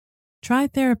Try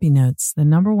Therapy Notes, the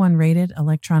 #1 rated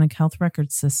electronic health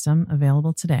record system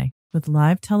available today. With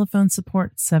live telephone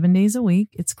support 7 days a week,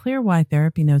 it's clear why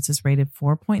Therapy Notes is rated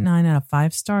 4.9 out of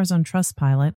 5 stars on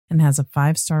Trustpilot and has a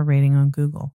 5-star rating on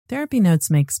Google. Therapy Notes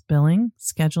makes billing,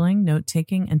 scheduling,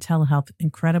 note-taking, and telehealth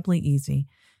incredibly easy.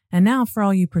 And now, for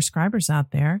all you prescribers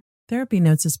out there, Therapy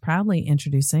Notes is proudly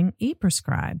introducing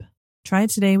ePrescribe. Try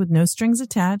it today with no strings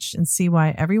attached and see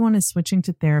why everyone is switching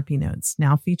to Therapy Notes,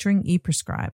 now featuring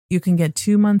ePrescribe. You can get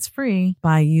 2 months free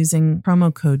by using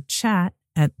promo code CHAT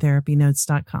at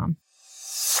therapynotes.com.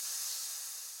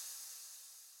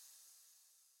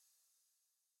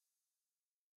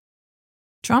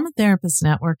 Trauma Therapist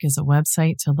Network is a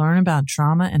website to learn about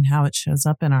trauma and how it shows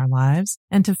up in our lives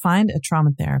and to find a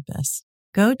trauma therapist.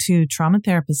 Go to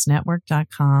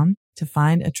traumatherapistnetwork.com to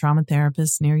find a trauma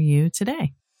therapist near you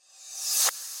today.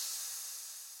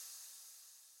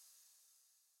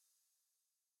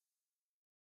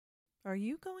 Are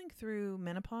you going through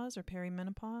menopause or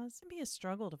perimenopause? It can be a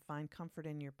struggle to find comfort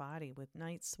in your body with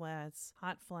night sweats,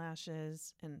 hot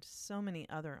flashes, and so many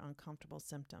other uncomfortable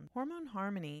symptoms. Hormone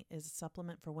Harmony is a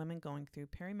supplement for women going through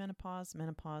perimenopause,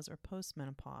 menopause, or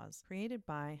postmenopause, created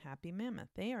by Happy Mammoth.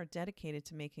 They are dedicated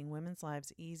to making women's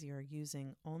lives easier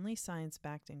using only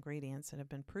science-backed ingredients that have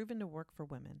been proven to work for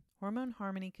women. Hormone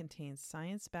Harmony contains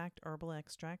science-backed herbal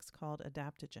extracts called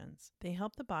adaptogens. They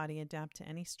help the body adapt to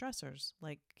any stressors,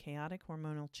 like chaotic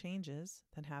hormonal changes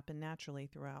that happen naturally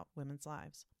throughout women's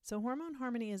lives. So Hormone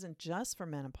Harmony isn't just for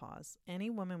menopause.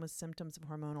 Any woman with symptoms of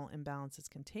hormonal imbalances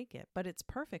can take it, but it's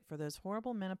perfect for those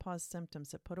horrible menopause symptoms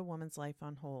that put a woman's life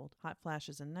on hold. Hot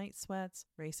flashes and night sweats,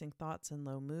 racing thoughts and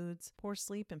low moods, poor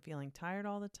sleep and feeling tired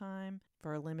all the time.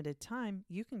 For a limited time,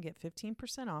 you can get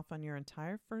 15% off on your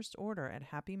entire first order at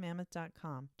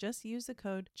happymammoth.com. Just use the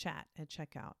code CHAT at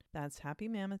checkout. That's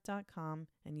happymammoth.com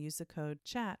and use the code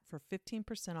CHAT for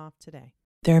 15% off today.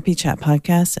 Therapy Chat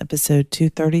Podcast, episode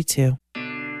 232.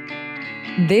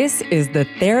 This is the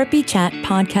Therapy Chat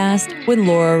Podcast with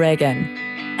Laura Reagan,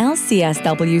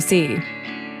 LCSWC.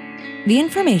 The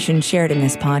information shared in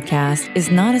this podcast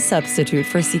is not a substitute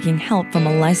for seeking help from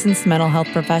a licensed mental health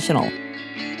professional.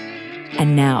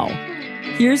 And now,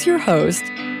 here's your host,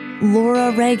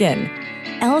 Laura Reagan,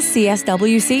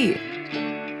 LCSWC.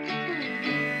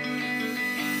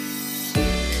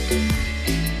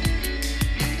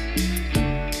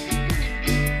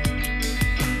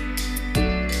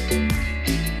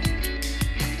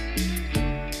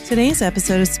 Today's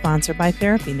episode is sponsored by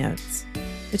Therapy Notes.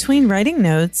 Between writing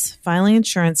notes, filing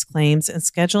insurance claims, and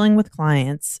scheduling with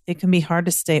clients, it can be hard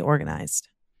to stay organized.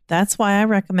 That's why I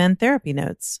recommend Therapy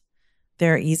Notes.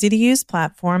 Their easy-to-use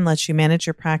platform lets you manage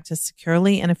your practice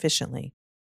securely and efficiently.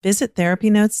 Visit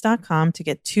therapynotes.com to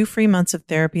get 2 free months of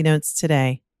Therapy Notes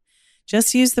today.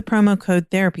 Just use the promo code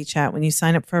TherapyChat when you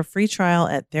sign up for a free trial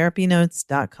at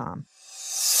therapynotes.com.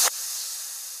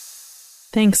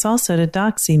 Thanks also to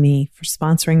DoxyMe for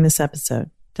sponsoring this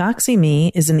episode. DoxyMe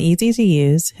is an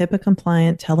easy-to-use,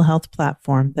 HIPAA-compliant telehealth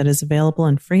platform that is available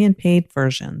in free and paid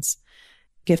versions.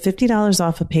 Get $50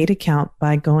 off a paid account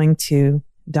by going to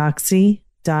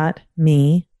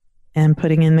doxy.me and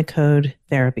putting in the code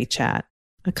TherapyChat.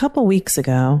 A couple weeks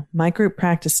ago, my group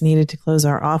practice needed to close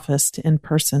our office to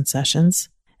in-person sessions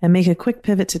and make a quick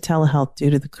pivot to telehealth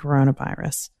due to the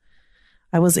coronavirus.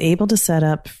 I was able to set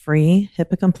up free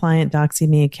HIPAA-compliant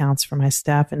DoxyMe accounts for my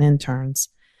staff and interns.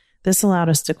 This allowed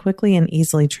us to quickly and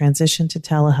easily transition to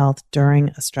telehealth during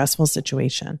a stressful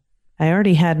situation. I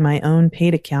already had my own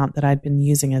paid account that I'd been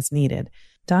using as needed.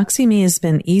 DoxyMe has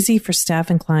been easy for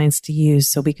staff and clients to use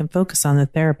so we can focus on the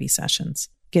therapy sessions.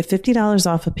 Get $50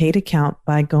 off a paid account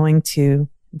by going to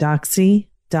doxy.me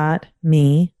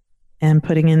and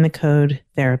putting in the code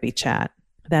TherapyChat.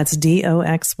 That's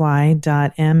DOXY.me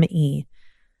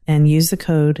and use the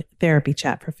code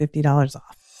TherapyChat for $50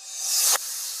 off.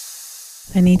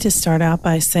 I need to start out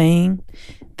by saying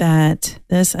that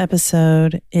this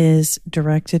episode is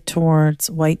directed towards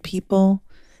white people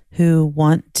who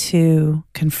want to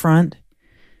confront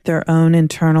their own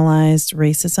internalized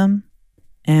racism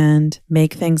and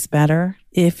make things better.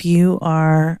 If you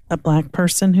are a Black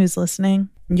person who's listening,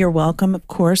 you're welcome, of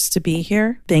course, to be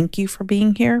here. Thank you for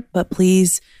being here. But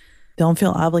please don't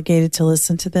feel obligated to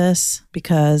listen to this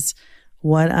because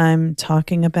what I'm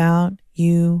talking about,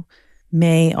 you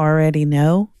may already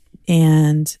know,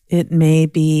 and it may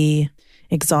be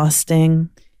exhausting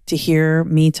to hear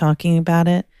me talking about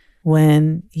it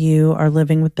when you are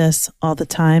living with this all the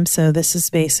time. So this is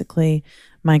basically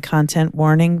my content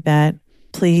warning that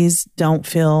please don't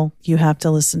feel you have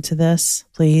to listen to this.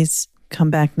 Please come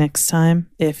back next time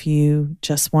if you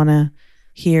just want to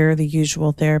hear the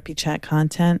usual therapy chat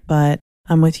content. But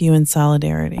I'm with you in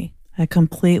solidarity. I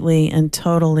completely and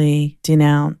totally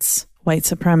denounce white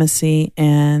supremacy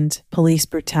and police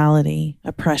brutality,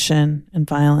 oppression, and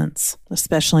violence,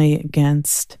 especially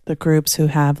against the groups who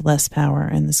have less power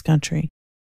in this country.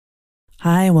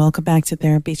 Hi, welcome back to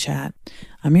Therapy Chat.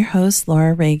 I'm your host,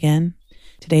 Laura Reagan.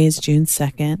 Today is June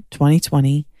 2nd,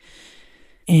 2020,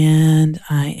 and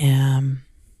I am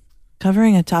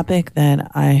covering a topic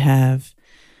that I have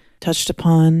touched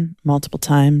upon multiple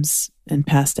times in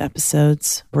past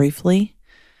episodes briefly.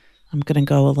 I'm going to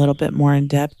go a little bit more in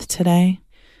depth today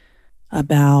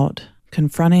about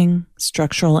confronting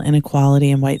structural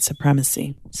inequality and white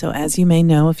supremacy. So as you may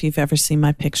know, if you've ever seen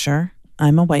my picture,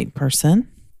 I'm a white person.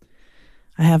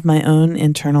 I have my own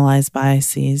internalized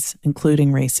biases,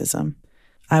 including racism.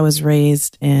 I was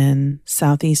raised in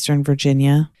southeastern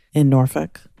Virginia in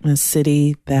Norfolk, a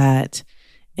city that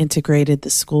integrated the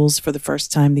schools for the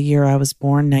first time the year I was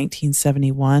born,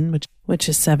 1971, which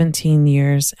is 17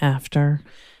 years after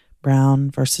Brown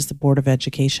versus the Board of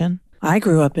Education. I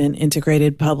grew up in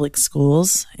integrated public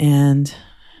schools, and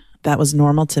that was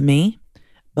normal to me,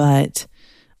 but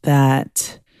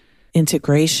that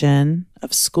integration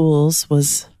of schools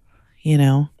was,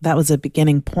 that was a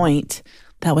beginning point.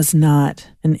 That was not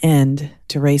an end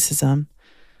to racism.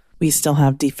 We still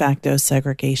have de facto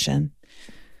segregation.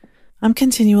 I'm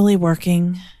continually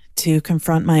working to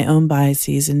confront my own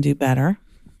biases and do better,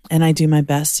 and I do my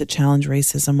best to challenge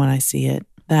racism when I see it.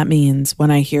 That means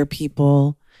when I hear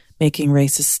people making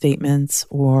racist statements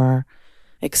or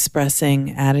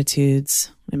expressing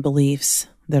attitudes and beliefs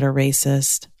that are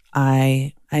racist,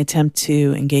 I attempt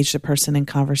to engage the person in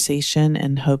conversation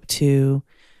and hope to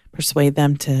persuade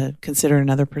them to consider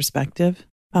another perspective.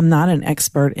 I'm not an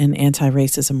expert in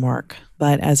anti-racism work,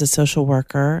 but as a social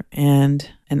worker and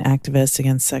an activist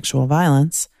against sexual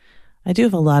violence, I do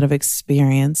have a lot of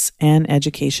experience and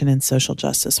education in social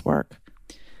justice work.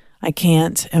 I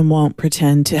can't and won't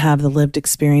pretend to have the lived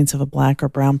experience of a Black or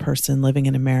brown person living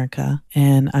in America,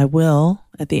 and I will,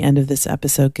 at the end of this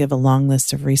episode, give a long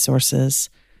list of resources.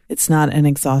 It's not an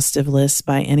exhaustive list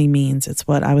by any means. It's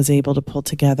what I was able to pull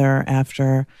together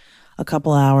after a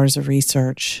couple hours of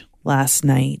research last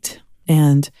night.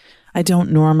 And I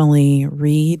don't normally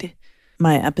read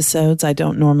my episodes. I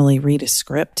don't normally read a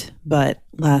script, but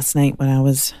last night when I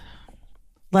was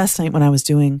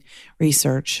doing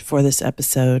research for this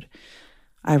episode,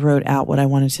 I wrote out what I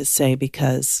wanted to say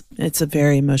because it's a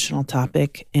very emotional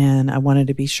topic, and I wanted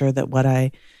to be sure that what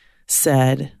I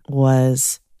said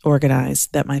was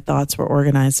organized, that my thoughts were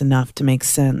organized enough to make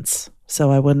sense,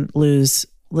 so I wouldn't lose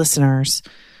listeners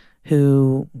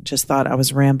who just thought I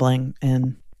was rambling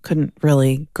and couldn't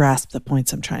really grasp the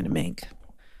points I'm trying to make.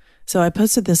 So I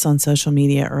posted this on social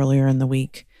media earlier in the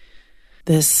week.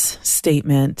 This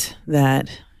statement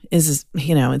that is,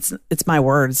 it's my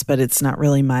words, but it's not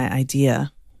really my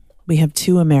idea. We have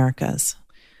two Americas,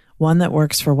 one that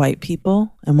works for white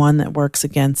people and one that works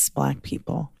against Black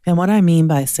people. And what I mean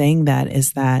by saying that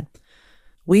is that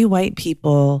we white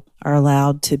people are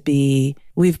allowed to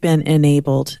we've been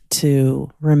enabled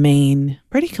to remain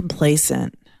pretty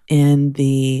complacent in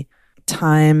the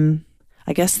time,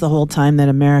 I guess the whole time that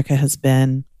America has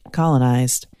been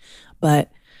colonized.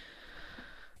 But,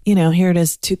 here it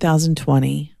is,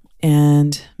 2020,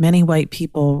 and many white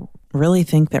people really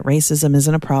think that racism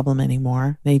isn't a problem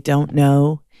anymore. They don't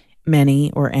know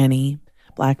many or any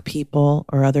Black people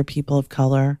or other people of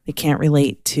color. They can't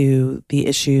relate to the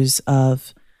issues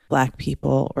of Black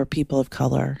people or people of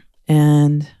color.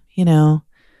 And,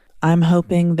 I'm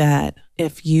hoping that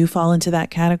if you fall into that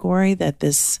category, that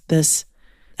this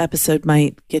episode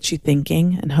might get you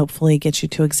thinking and hopefully get you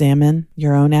to examine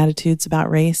your own attitudes about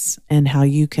race and how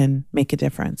you can make a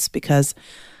difference. Because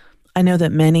I know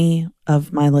that many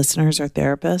of my listeners are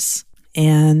therapists,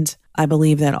 and I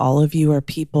believe that all of you are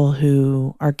people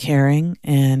who are caring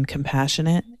and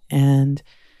compassionate, and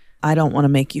I don't want to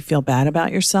make you feel bad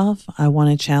about yourself. I want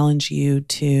to challenge you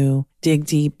to dig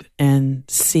deep and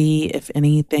see if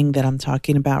anything that I'm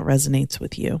talking about resonates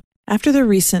with you. After the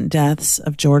recent deaths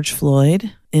of George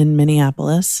Floyd in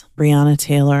Minneapolis, Breonna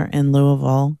Taylor in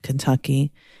Louisville,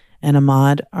 Kentucky, and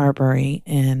Ahmaud Arbery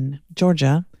in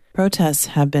Georgia, protests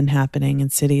have been happening in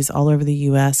cities all over the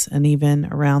U.S. and even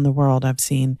around the world. I've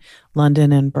seen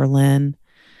London and Berlin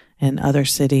and other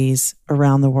cities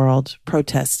around the world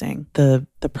protesting the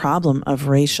problem of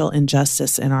racial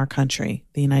injustice in our country,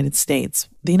 the United States.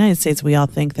 The United States, we all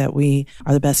think that we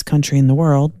are the best country in the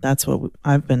world. That's what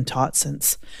I've been taught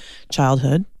since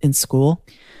childhood in school.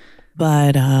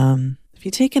 But if you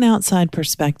take an outside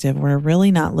perspective, we're really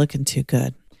not looking too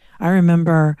good. I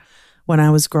remember when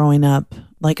I was growing up,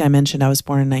 like I mentioned, I was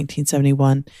born in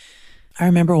 1971. I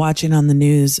remember watching on the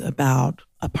news about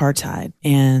apartheid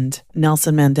and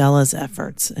Nelson Mandela's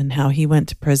efforts and how he went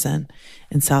to prison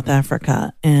in South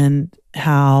Africa and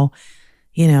how,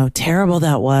 terrible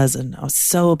that was. And I was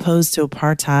so opposed to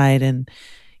apartheid and,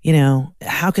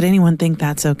 how could anyone think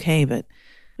that's okay? But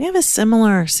we have a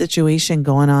similar situation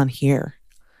going on here.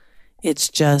 It's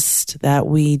just that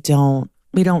we don't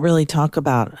really talk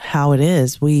about how it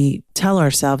is. We tell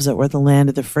ourselves that we're the land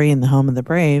of the free and the home of the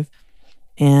brave.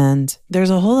 And there's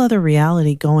a whole other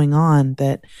reality going on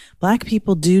that Black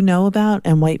people do know about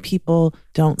and white people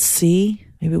don't see.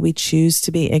 Maybe we choose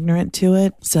to be ignorant to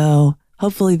it. So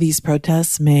hopefully these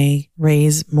protests may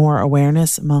raise more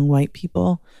awareness among white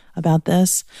people about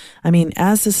this. I mean,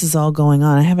 as this is all going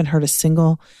on, I haven't heard a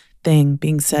single thing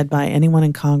being said by anyone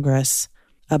in Congress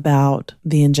about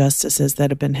the injustices that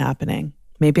have been happening.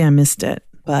 Maybe I missed it,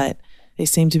 but they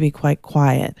seem to be quite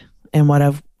quiet. And what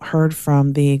I've heard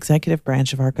from the executive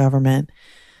branch of our government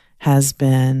has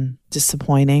been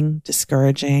disappointing,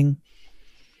 discouraging.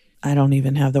 I don't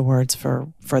even have the words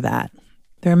for that.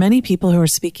 There are many people who are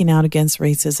speaking out against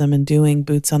racism and doing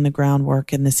boots on the ground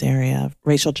work in this area of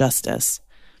racial justice.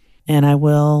 And I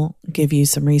will give you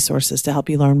some resources to help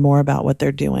you learn more about what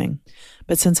they're doing.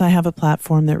 But since I have a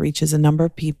platform that reaches a number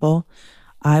of people,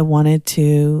 I wanted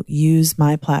to use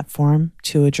my platform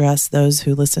to address those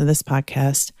who listen to this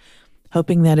podcast,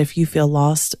 hoping that if you feel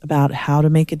lost about how to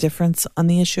make a difference on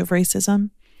the issue of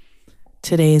racism,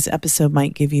 today's episode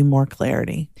might give you more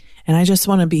clarity. And I just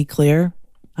want to be clear,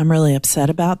 I'm really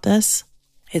upset about this.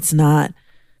 It's not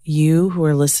you who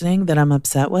are listening that I'm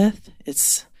upset with.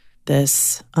 It's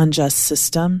this unjust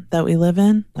system that we live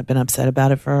in. I've been upset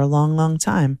about it for a long, long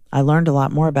time. I learned a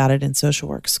lot more about it in social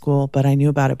work school, but I knew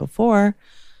about it before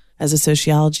as a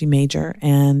sociology major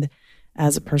and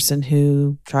as a person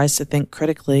who tries to think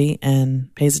critically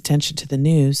and pays attention to the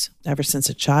news. Ever since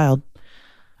a child,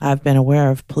 I've been aware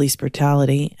of police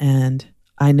brutality, and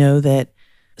I know that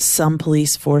some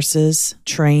police forces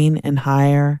train and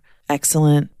hire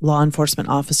excellent law enforcement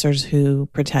officers who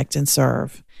protect and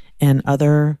serve, and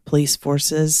other police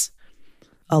forces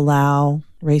allow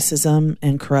racism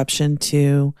and corruption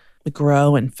to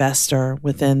grow and fester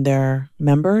within their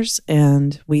members.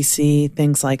 And we see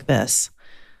things like this,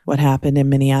 what happened in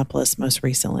Minneapolis most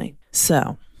recently.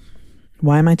 So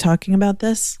why am I talking about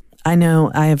this? I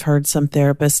know I have heard some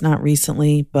therapists, not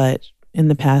recently, but in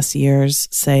the past years,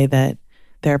 say that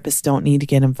therapists don't need to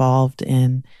get involved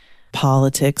in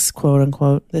politics, quote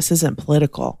unquote. This isn't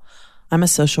political. I'm a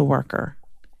social worker.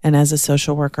 And as a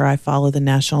social worker, I follow the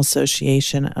National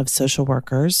Association of Social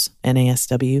Workers,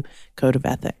 NASW, Code of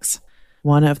Ethics.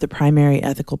 One of the primary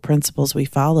ethical principles we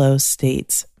follow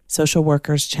states, social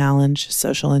workers challenge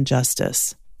social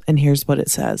injustice. And here's what it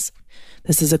says.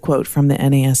 This is a quote from the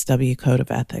NASW Code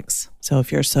of Ethics. So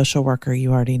if you're a social worker,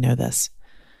 you already know this.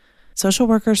 Social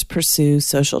workers pursue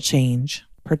social change,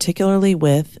 particularly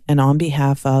with and on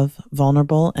behalf of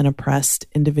vulnerable and oppressed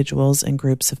individuals and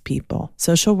groups of people.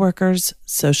 Social workers'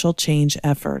 social change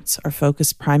efforts are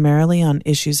focused primarily on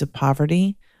issues of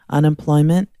poverty,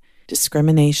 unemployment,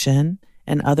 discrimination,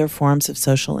 and other forms of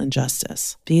social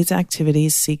injustice. These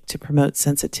activities seek to promote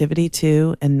sensitivity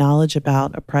to and knowledge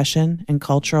about oppression and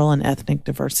cultural and ethnic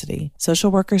diversity.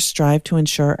 Social workers strive to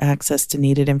ensure access to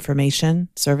needed information,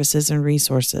 services, and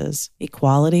resources,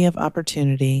 equality of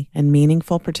opportunity, and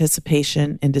meaningful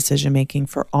participation in decision-making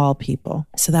for all people.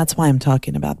 So that's why I'm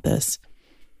talking about this.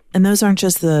 And those aren't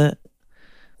just that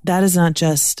is not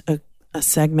just a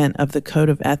segment of the code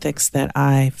of ethics that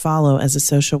I follow as a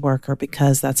social worker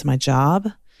because that's my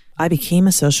job. I became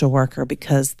a social worker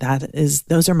because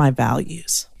those are my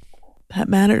values. That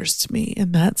matters to me,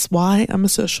 and that's why I'm a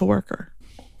social worker.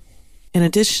 In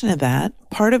addition to that,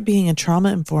 part of being a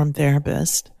trauma-informed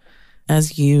therapist,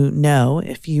 as you know,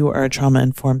 if you are a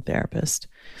trauma-informed therapist,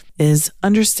 is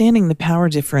understanding the power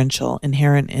differential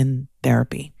inherent in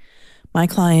therapy. My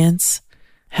clients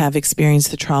have experienced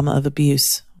the trauma of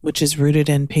abuse, which is rooted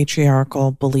in patriarchal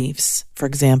beliefs. For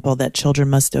example, that children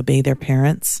must obey their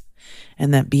parents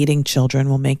and that beating children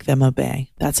will make them obey.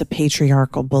 That's a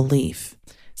patriarchal belief.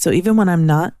 So even when I'm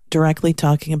not directly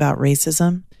talking about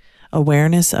racism,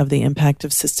 awareness of the impact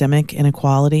of systemic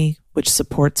inequality, which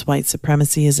supports white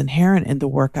supremacy, is inherent in the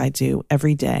work I do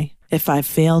every day. If I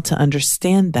fail to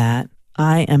understand that,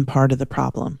 I am part of the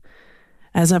problem.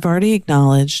 As I've already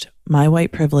acknowledged, my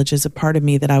white privilege is a part of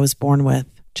me that I was born with,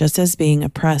 just as being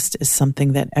oppressed is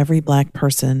something that every Black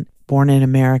person born in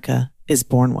America is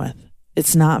born with.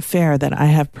 It's not fair that I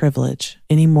have privilege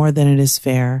any more than it is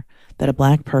fair that a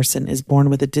Black person is born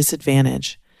with a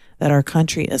disadvantage that our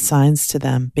country assigns to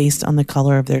them based on the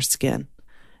color of their skin.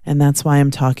 And that's why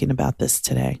I'm talking about this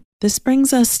today. This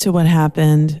brings us to what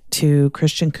happened to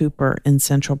Christian Cooper in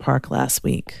Central Park last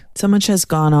week. So much has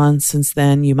gone on since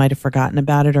then, you might have forgotten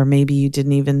about it, or maybe you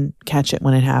didn't even catch it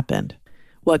when it happened.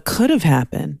 What could have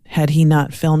happened had he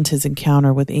not filmed his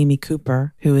encounter with Amy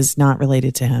Cooper, who is not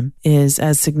related to him, is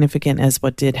as significant as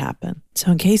what did happen.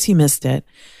 So in case you missed it,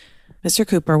 Mr.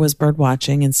 Cooper was bird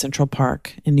watching in Central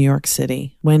Park in New York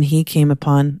City when he came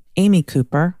upon Amy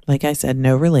Cooper, like I said,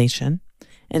 no relation,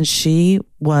 and she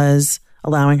was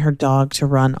allowing her dog to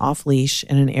run off leash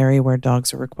in an area where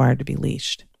dogs are required to be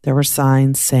leashed. There were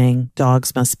signs saying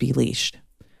dogs must be leashed.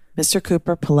 Mr.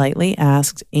 Cooper politely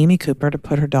asked Amy Cooper to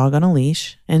put her dog on a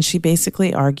leash, and she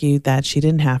basically argued that she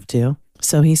didn't have to,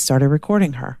 so he started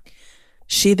recording her.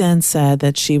 She then said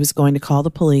that she was going to call the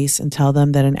police and tell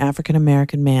them that an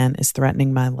African-American man is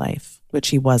threatening my life, which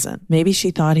he wasn't. Maybe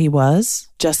she thought he was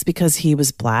just because he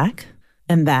was black,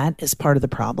 and that is part of the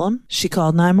problem. She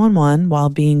called 911 while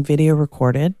being video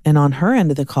recorded, and on her end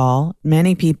of the call,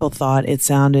 many people thought it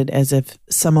sounded as if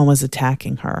someone was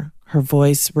attacking her. Her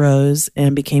voice rose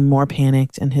and became more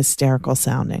panicked and hysterical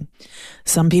sounding.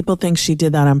 Some people think she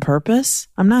did that on purpose.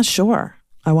 I'm not sure.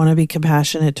 I want to be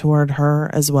compassionate toward her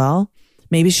as well.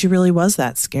 Maybe she really was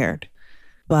that scared.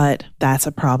 But that's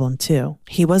a problem too.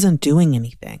 He wasn't doing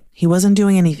anything. He wasn't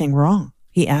doing anything wrong.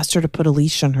 He asked her to put a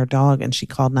leash on her dog and she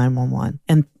called 911.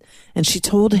 And she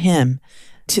told him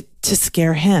to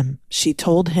scare him. She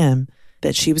told him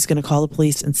that she was going to call the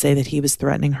police and say that he was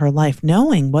threatening her life,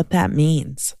 knowing what that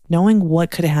means, knowing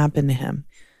what could happen to him.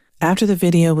 After the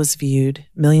video was viewed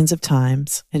millions of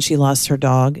times and she lost her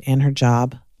dog and her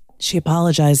job, she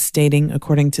apologized, stating,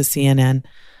 according to CNN,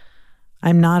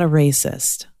 "I'm not a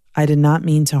racist. I did not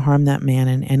mean to harm that man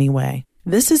in any way."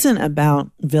 This isn't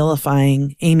about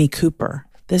vilifying Amy Cooper.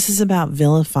 This is about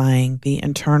vilifying the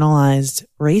internalized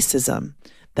racism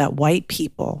that white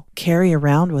people carry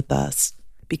around with us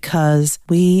because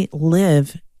we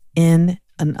live in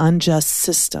an unjust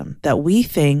system that we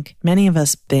think, many of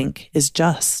us think, is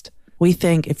just. We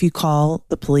think if you call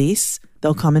the police,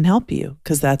 they'll come and help you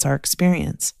because that's our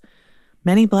experience.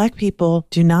 Many Black people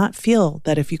do not feel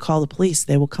that if you call the police,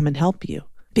 they will come and help you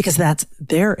because that's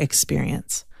their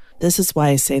experience. This is why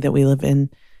I say that we live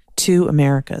in two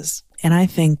Americas. And I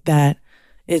think that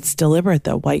it's deliberate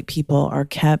that white people are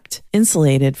kept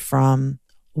insulated from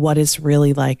what it's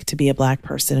really like to be a Black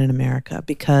person in America,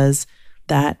 because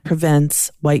that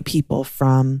prevents white people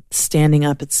from standing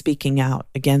up and speaking out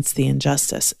against the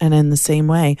injustice. And in the same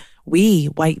way, we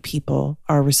white people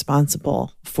are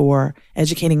responsible for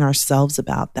educating ourselves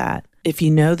about that. If you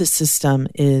know the system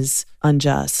is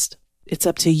unjust, it's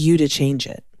up to you to change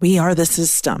it. We are the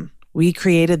system. We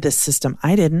created this system.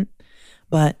 I didn't,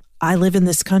 but I live in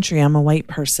this country. I'm a white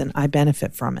person. I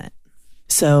benefit from it.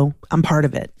 So I'm part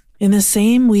of it. In the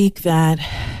same week that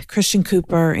Christian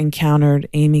Cooper encountered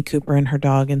Amy Cooper and her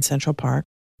dog in Central Park,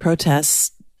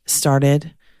 protests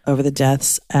started over the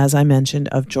deaths, as I mentioned,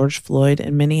 of George Floyd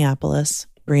in Minneapolis,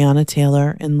 Breonna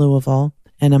Taylor in Louisville,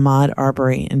 and Ahmaud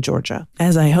Arbery in Georgia.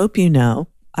 As I hope you know,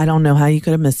 I don't know how you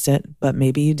could have missed it, but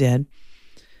maybe you did.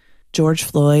 George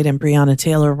Floyd and Breonna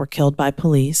Taylor were killed by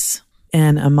police,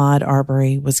 and Ahmaud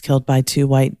Arbery was killed by two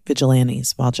white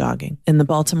vigilantes while jogging. In the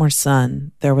Baltimore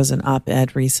Sun, there was an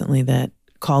op-ed recently that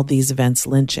called these events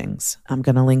lynchings. I'm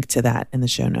going to link to that in the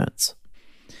show notes.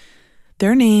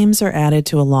 Their names are added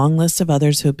to a long list of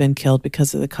others who have been killed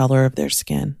because of the color of their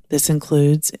skin. This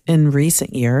includes, in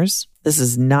recent years, this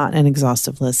is not an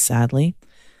exhaustive list, sadly,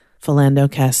 Philando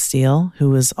Castile, who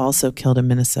was also killed in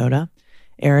Minnesota,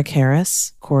 Eric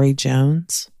Harris, Corey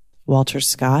Jones, Walter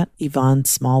Scott, Yvonne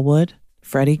Smallwood,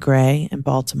 Freddie Gray in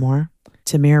Baltimore,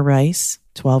 Tamir Rice,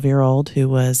 12-year-old who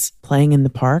was playing in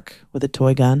the park with a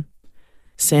toy gun,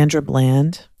 Sandra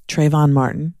Bland, Trayvon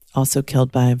Martin, also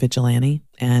killed by a vigilante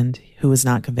and who was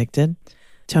not convicted,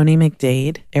 Tony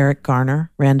McDade, Eric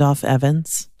Garner, Randolph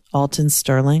Evans, Alton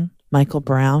Sterling, Michael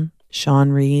Brown,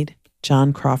 Sean Reed,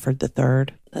 John Crawford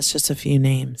III. That's just a few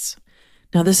names.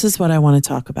 Now, this is what I want to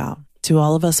talk about. To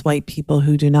all of us white people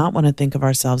who do not want to think of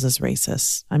ourselves as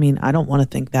racists. I mean, I don't want to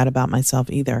think that about myself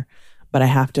either, but I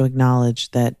have to acknowledge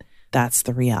that that's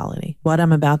the reality. What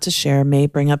I'm about to share may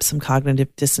bring up some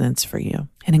cognitive dissonance for you.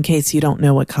 And in case you don't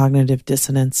know what cognitive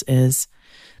dissonance is,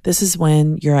 this is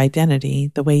when your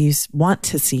identity, the way you want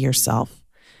to see yourself,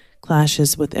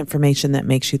 clashes with information that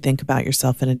makes you think about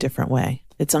yourself in a different way.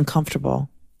 It's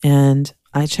uncomfortable. And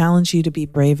I challenge you to be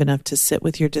brave enough to sit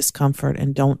with your discomfort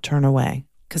and don't turn away.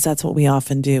 Because that's what we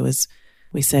often do is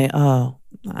we say, oh,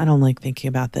 I don't like thinking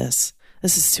about this.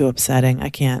 This is too upsetting. I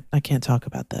can't talk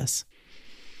about this.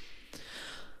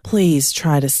 Please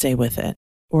try to stay with it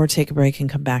or take a break and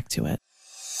come back to it.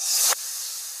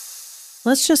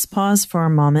 Let's just pause for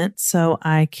a moment so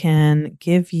I can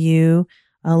give you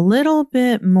a little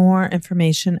bit more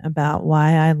information about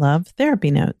why I love therapy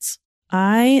notes.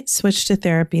 I switched to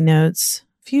therapy notes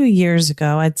a few years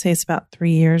ago. I'd say it's about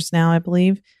 3 years now, I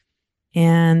believe.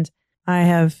 And I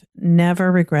have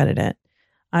never regretted it.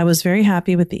 I was very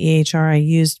happy with the EHR I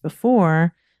used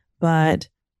before, but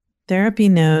therapy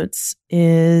notes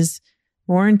is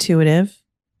more intuitive.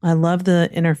 I love the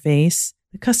interface.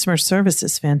 The customer service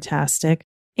is fantastic.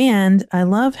 And I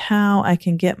love how I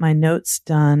can get my notes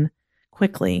done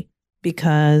quickly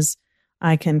because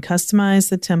I can customize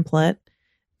the template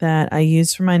that I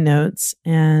use for my notes.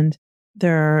 And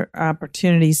there are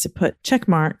opportunities to put check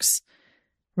marks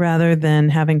rather than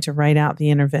having to write out the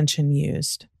intervention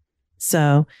used.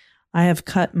 So I have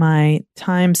cut my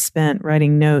time spent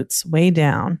writing notes way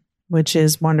down, which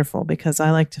is wonderful because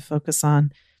I like to focus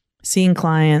on seeing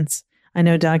clients. I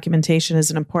know documentation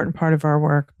is an important part of our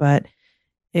work, but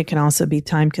it can also be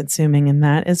time consuming. And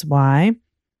that is why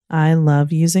I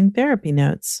love using therapy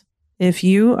notes. If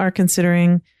you are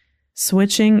considering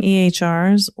switching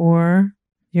EHRs or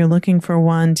you're looking for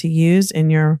one to use in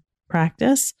your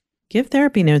practice, give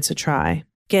therapy notes a try.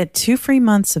 Get 2 free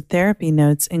months of therapy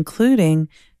notes, including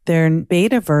their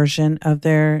beta version of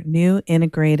their new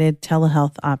integrated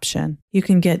telehealth option. You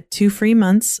can get 2 free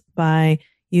months by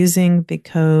using the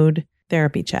code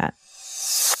TherapyChat.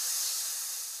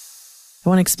 I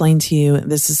want to explain to you,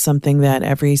 this is something that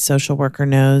every social worker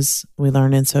knows. We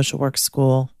learn in social work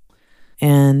school.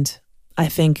 And I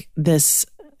think this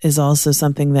is also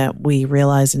something that we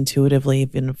realize intuitively,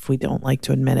 even if we don't like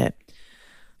to admit it.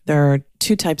 There are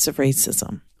 2 types of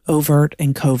racism, overt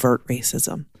and covert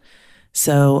racism.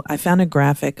 So I found a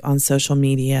graphic on social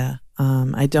media.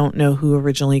 I don't know who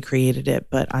originally created it,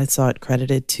 but I saw it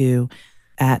credited to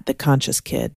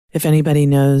 @TheConsciousKid. If anybody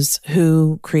knows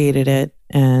who created it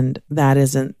and that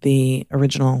isn't the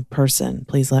original person,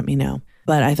 please let me know.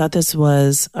 But I thought this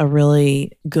was a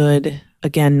really good,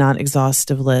 again, not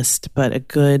exhaustive list, but a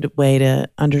good way to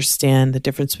understand the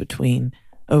difference between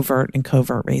overt and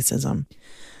covert racism.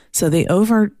 So the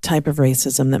overt type of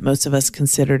racism that most of us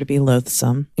consider to be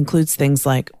loathsome includes things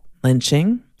like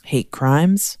lynching, hate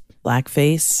crimes,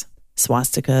 blackface,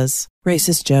 swastikas,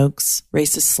 racist jokes,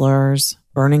 racist slurs,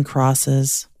 burning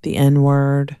crosses, the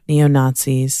N-word,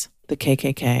 neo-Nazis, the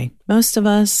KKK. Most of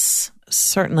us,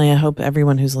 certainly I hope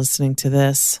everyone who's listening to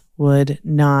this, would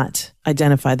not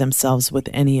identify themselves with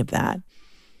any of that.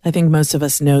 I think most of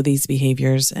us know these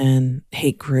behaviors and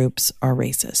hate groups are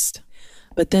racist.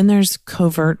 But then there's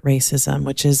covert racism,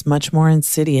 which is much more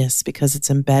insidious because it's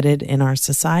embedded in our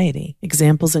society.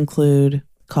 Examples include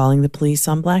calling the police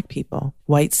on Black people,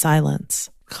 white silence,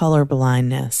 color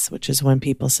blindness, which is when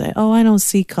people say, oh, I don't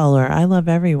see color, I love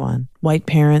everyone. White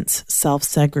parents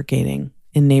self-segregating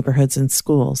in neighborhoods and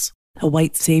schools. A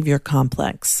white savior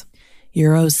complex.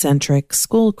 Eurocentric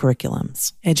school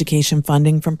curriculums. Education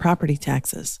funding from property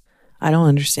taxes. I don't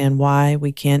understand why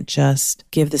we can't just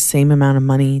give the same amount of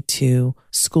money to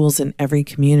schools in every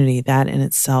community. That in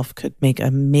itself could make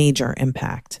a major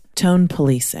impact. Tone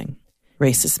policing,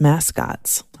 racist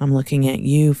mascots. I'm looking at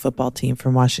you, football team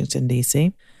from Washington,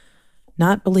 D.C.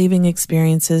 Not believing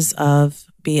experiences of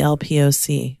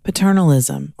BLPOC,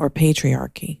 paternalism or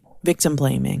patriarchy, victim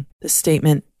blaming. The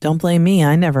statement, don't blame me,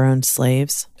 I never owned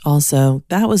slaves. Also,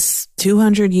 that was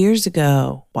 200 years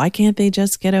ago. Why can't they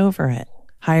just get over it?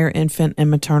 Higher infant and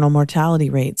maternal mortality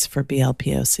rates for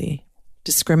BLPOC,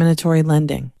 discriminatory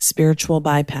lending, spiritual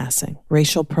bypassing,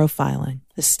 racial profiling,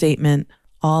 the statement,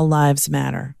 all lives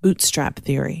matter, bootstrap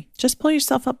theory, just pull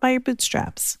yourself up by your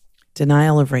bootstraps,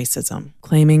 denial of racism,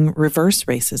 claiming reverse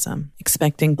racism,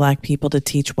 expecting Black people to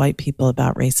teach white people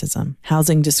about racism,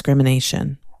 housing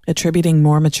discrimination, attributing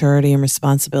more maturity and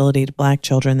responsibility to Black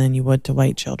children than you would to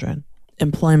white children,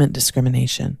 employment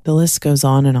discrimination. The list goes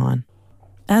on and on.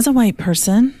 As a white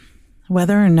person,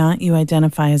 whether or not you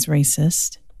identify as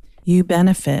racist, you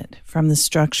benefit from the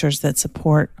structures that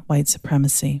support white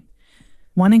supremacy.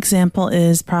 One example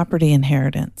is property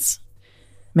inheritance.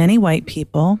 Many white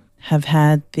people have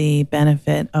had the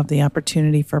benefit of the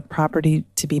opportunity for property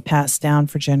to be passed down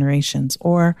for generations,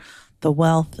 or the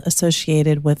wealth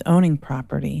associated with owning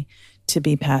property to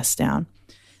be passed down.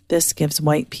 This gives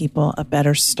white people a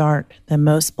better start than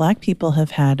most Black people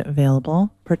have had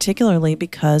available, particularly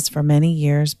because for many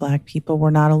years, Black people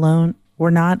were not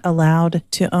allowed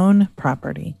to own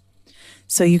property.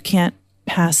 So you can't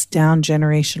pass down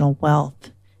generational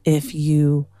wealth if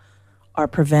you are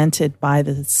prevented by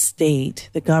the state,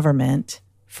 the government,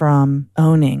 from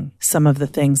owning some of the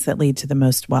things that lead to the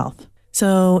most wealth.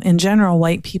 So in general,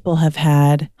 white people have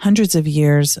had hundreds of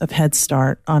years of head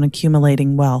start on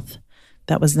accumulating wealth.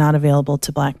 that was not available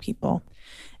to Black people.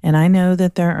 And I know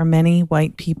that there are many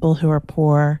white people who are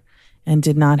poor and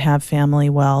did not have family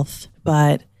wealth,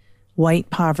 but white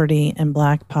poverty and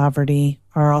Black poverty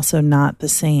are also not the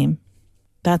same.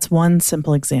 That's one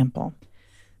simple example.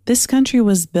 This country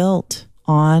was built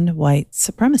on white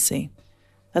supremacy.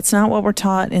 That's not what we're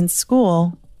taught in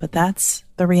school, but that's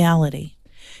the reality.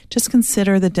 Just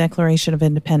consider the Declaration of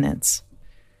Independence,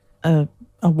 a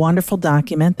wonderful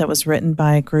document that was written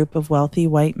by a group of wealthy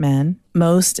white men.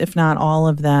 Most, if not all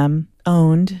of them,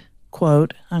 owned,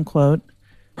 quote unquote,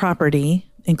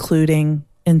 property, including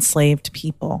enslaved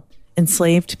people.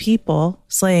 Enslaved people,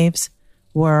 slaves,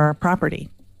 were property.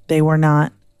 They were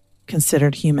not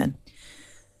considered human.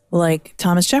 Like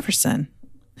Thomas Jefferson,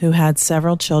 who had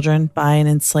several children by an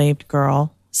enslaved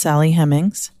girl, Sally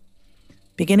Hemings,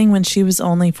 beginning when she was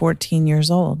only 14 years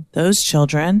old. Those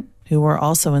children, who were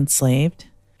also enslaved,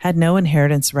 had no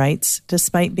inheritance rights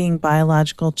despite being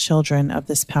biological children of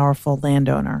this powerful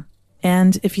landowner.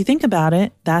 And if you think about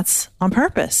it, that's on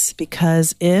purpose,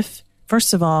 because if,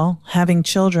 first of all, having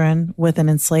children with an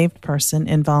enslaved person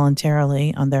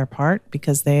involuntarily on their part,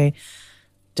 because they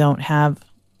don't have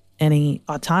any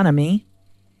autonomy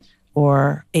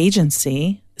or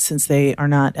agency, since they are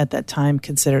not at that time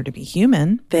considered to be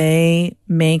human, they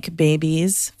make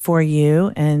babies for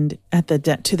you and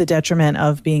to the detriment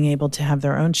of being able to have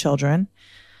their own children.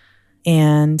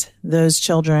 And those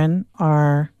children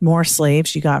are more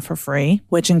slaves you got for free,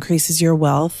 which increases your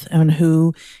wealth and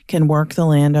who can work the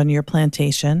land on your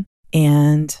plantation.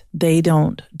 And they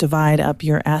don't divide up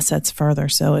your assets further.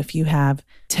 So if you have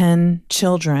 10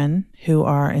 children who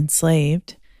are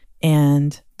enslaved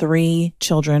and 3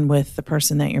 children with the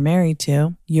person that you're married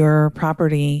to, your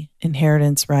property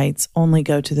inheritance rights only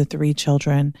go to the 3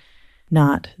 children,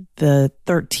 not the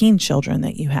 13 children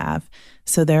that you have.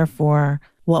 So therefore,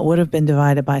 what would have been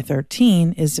divided by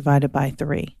 13 is divided by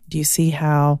 3. Do you see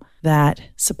how that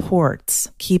supports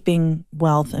keeping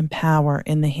wealth and power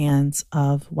in the hands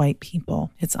of white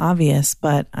people? It's obvious,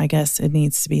 but I guess it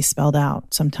needs to be spelled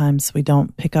out. Sometimes we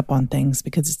don't pick up on things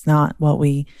because it's not what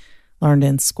we learned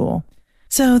in school.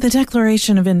 So the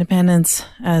Declaration of Independence,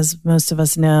 as most of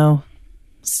us know,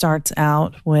 starts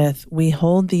out with, we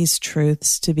hold these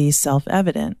truths to be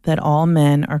self-evident, that all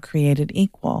men are created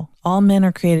equal. All men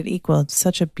are created equal. It's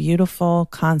such a beautiful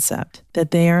concept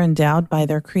that they are endowed by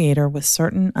their Creator with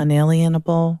certain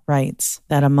unalienable rights,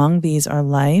 that among these are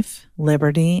life,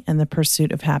 liberty, and the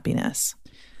pursuit of happiness.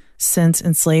 Since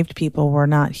enslaved people were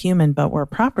not human but were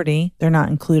property, they're not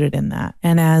included in that.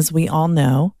 And as we all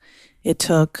know, it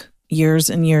took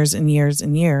years and years and years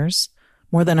and years,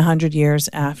 more than 100 years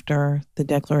after the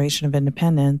Declaration of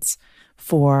Independence,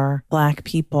 for Black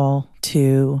people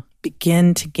to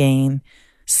begin to gain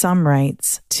some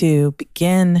rights, to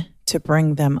begin to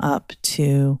bring them up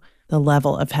to the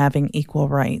level of having equal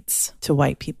rights to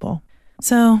white people.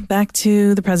 So back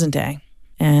to the present day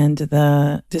and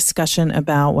the discussion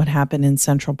about what happened in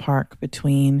Central Park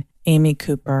between Amy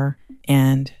Cooper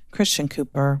and Christian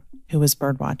Cooper, who was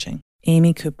birdwatching.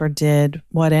 Amy Cooper did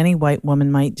what any white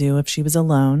woman might do if she was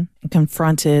alone and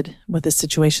confronted with a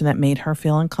situation that made her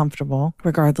feel uncomfortable,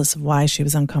 regardless of why she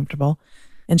was uncomfortable.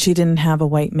 And she didn't have a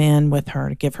white man with her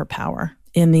to give her power.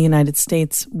 In the United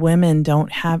States, women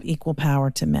don't have equal power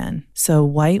to men. So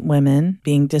white women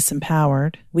being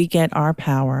disempowered, we get our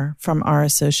power from our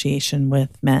association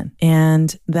with men.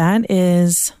 And that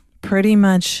is pretty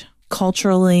much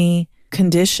culturally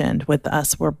conditioned with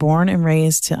us. We're born and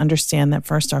raised to understand that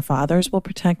first our fathers will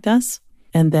protect us,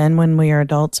 and then when we are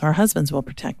adults, our husbands will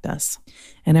protect us.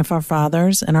 And if our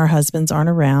fathers and our husbands aren't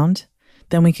around,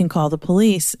 then we can call the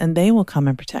police and they will come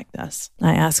and protect us.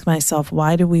 I ask myself,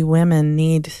 why do we women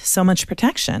need so much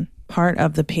protection? Part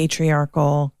of the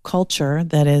patriarchal culture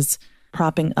that is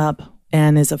propping up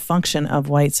and is a function of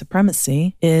white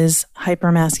supremacy is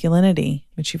hypermasculinity,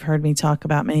 which you've heard me talk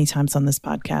about many times on this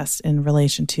podcast in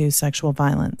relation to sexual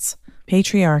violence.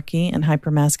 Patriarchy and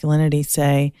hypermasculinity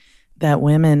say that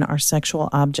women are sexual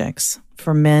objects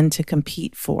for men to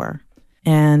compete for.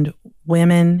 And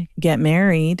women get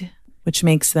married, which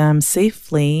makes them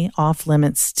safely off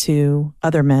limits to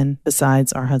other men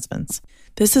besides our husbands.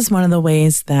 This is one of the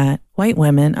ways that white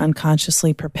women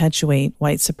unconsciously perpetuate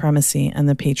white supremacy and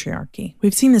the patriarchy.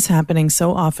 We've seen this happening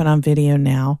so often on video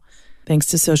now, thanks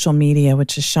to social media,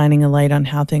 which is shining a light on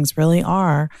how things really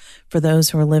are for those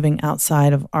who are living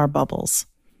outside of our bubbles.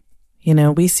 You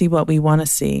know, we see what we want to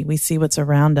see. We see what's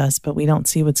around us, but we don't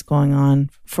see what's going on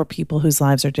for people whose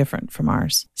lives are different from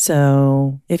ours.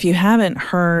 So if you haven't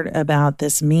heard about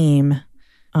this meme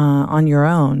on your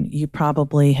own, you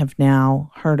probably have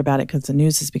now heard about it because the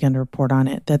news has begun to report on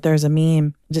it, that there's a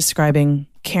meme describing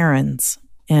Karens,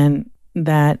 and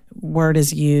that word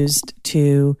is used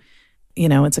to,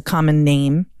 it's a common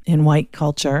name in white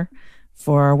culture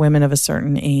for women of a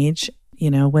certain age,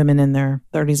 women in their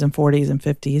 30s and 40s and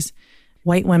 50s,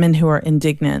 white women who are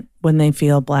indignant when they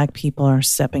feel Black people are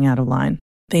stepping out of line.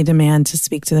 They demand to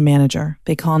speak to the manager.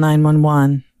 They call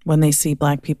 911 when they see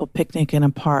Black people picnic in a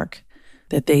park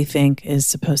that they think is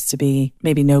supposed to be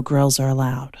maybe no grills are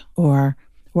allowed. Or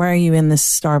why are you in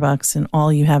this Starbucks and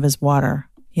all you have is water?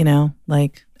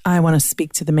 I want to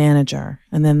speak to the manager.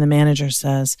 And then the manager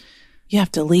says, you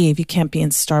have to leave. You can't be in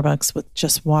Starbucks with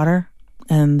just water.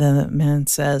 And the man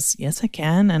says, yes, I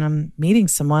can. And I'm meeting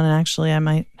someone. And actually, I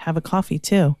might have a coffee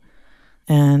too.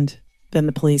 And then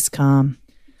the police come.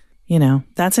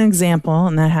 That's an example.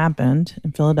 And that happened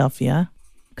in Philadelphia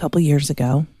a couple years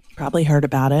ago. Probably heard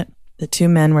about it. The two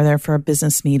men were there for a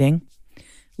business meeting.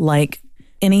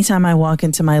 Anytime I walk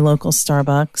into my local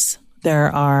Starbucks,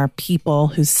 there are people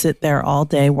who sit there all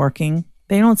day working.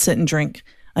 They don't sit and drink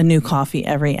a new coffee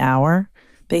every hour.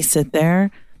 They sit there.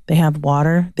 They have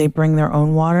water. They bring their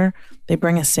own water. They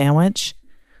bring a sandwich.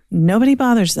 Nobody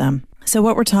bothers them. So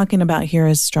what we're talking about here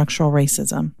is structural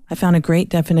racism. I found a great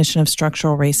definition of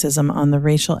structural racism on the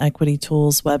Racial Equity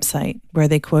Tools website, where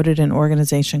they quoted an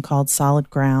organization called Solid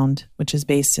Ground, which is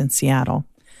based in Seattle.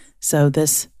 So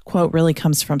this quote really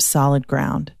comes from Solid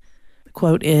Ground. The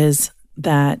quote is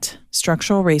that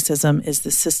structural racism is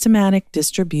the systematic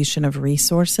distribution of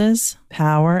resources,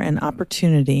 power, and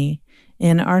opportunity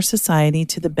in our society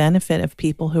to the benefit of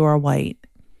people who are white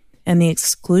and the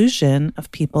exclusion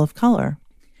of people of color.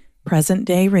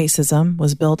 Present-day racism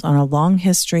was built on a long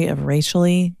history of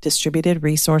racially distributed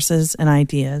resources and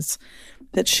ideas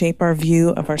that shape our view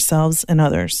of ourselves and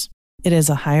others. It is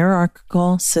a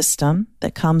hierarchical system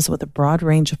that comes with a broad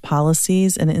range of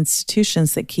policies and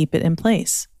institutions that keep it in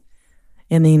place.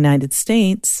 In the United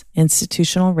States,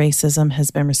 institutional racism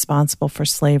has been responsible for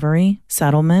slavery,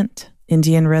 settlement,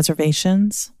 Indian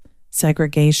reservations,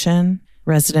 segregation,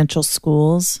 residential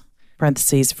schools,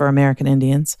 parentheses for American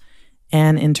Indians,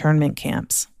 and internment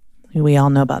camps. We all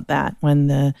know about that, when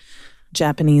the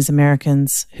Japanese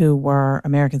Americans who were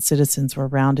American citizens were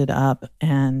rounded up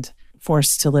and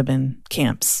forced to live in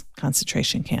camps,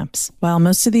 concentration camps. While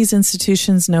most of these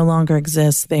institutions no longer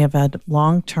exist, they have had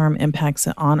long-term impacts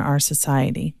on our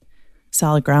society.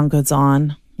 Solid Ground goes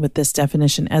on with this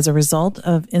definition. As a result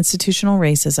of institutional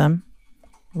racism,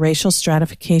 racial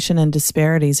stratification and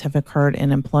disparities have occurred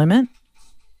in employment,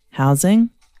 housing,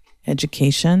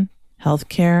 education,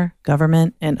 healthcare,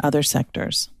 government, and other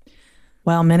sectors.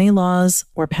 While many laws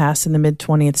were passed in the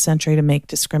mid-20th century to make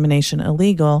discrimination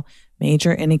illegal,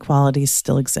 major inequalities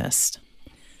still exist.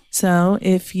 So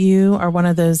if you are one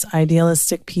of those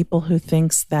idealistic people who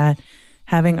thinks that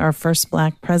having our first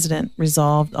Black president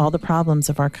resolved all the problems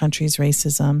of our country's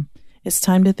racism, it's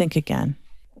time to think again.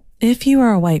 If you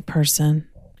are a white person,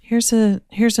 here's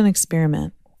an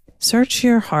experiment. Search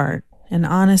your heart and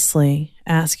honestly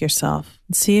ask yourself,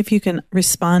 see if you can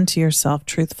respond to yourself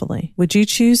truthfully. Would you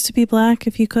choose to be Black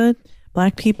if you could?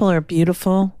 Black people are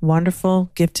beautiful,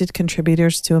 wonderful, gifted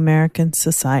contributors to American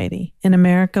society. In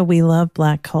America, we love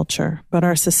Black culture, but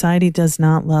our society does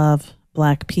not love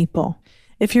Black people.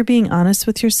 If you're being honest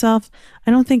with yourself,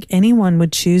 I don't think anyone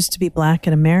would choose to be Black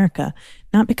in America,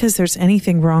 not because there's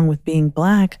anything wrong with being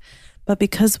Black, but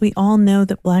because we all know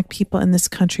that Black people in this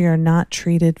country are not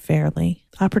treated fairly.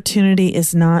 Opportunity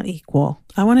is not equal.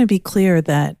 I want to be clear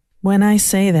that when I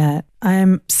say that,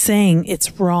 I'm saying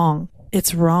it's wrong.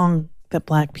 It's wrong that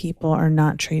Black people are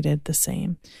not treated the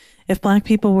same. If Black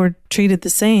people were treated the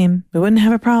same, we wouldn't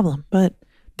have a problem, but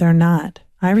they're not.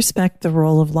 I respect the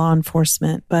role of law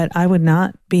enforcement, but I would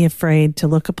not be afraid to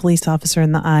look a police officer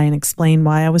in the eye and explain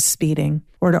why I was speeding,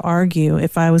 or to argue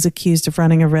if I was accused of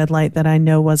running a red light that I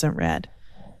know wasn't red.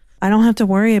 I don't have to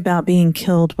worry about being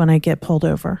killed when I get pulled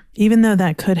over. Even though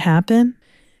that could happen,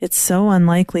 it's so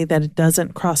unlikely that it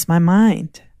doesn't cross my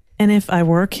mind. And if I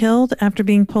were killed after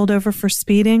being pulled over for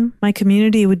speeding, my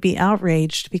community would be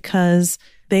outraged because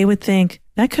they would think,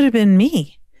 that could have been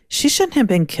me. She shouldn't have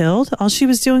been killed. All she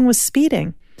was doing was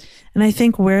speeding. And I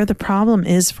think where the problem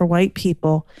is for white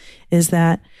people is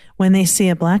that when they see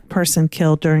a Black person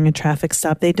killed during a traffic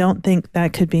stop, they don't think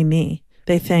that could be me.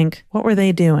 They think, what were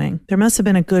they doing? There must have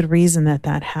been a good reason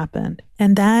that happened.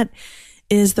 And that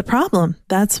is the problem.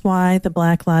 That's why the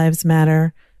Black Lives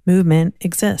Matter movement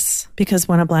exists. Because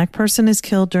when a Black person is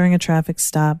killed during a traffic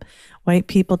stop, white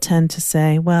people tend to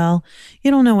say, well,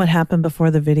 you don't know what happened before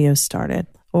the video started.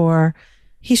 Or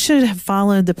he should have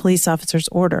followed the police officer's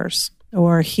orders.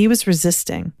 or he was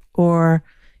resisting, or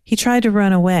he tried to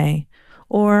run away,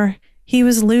 or he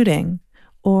was looting,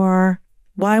 or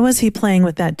why was he playing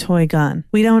with that toy gun?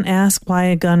 We don't ask why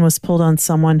a gun was pulled on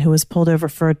someone who was pulled over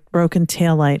for a broken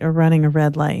taillight or running a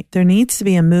red light. There needs to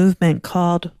be a movement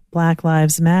called Black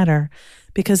Lives Matter,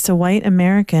 because to white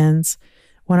Americans,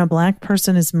 when a Black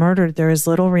person is murdered, there is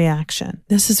little reaction.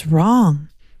 This is wrong.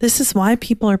 This is why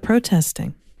people are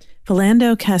protesting.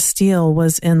 Philando Castile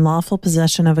was in lawful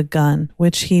possession of a gun,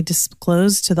 which he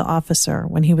disclosed to the officer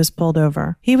when he was pulled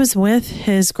over. He was with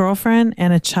his girlfriend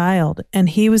and a child, and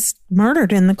he was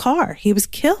murdered in the car. He was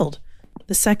killed.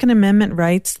 The Second Amendment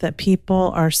rights that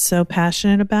people are so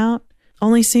passionate about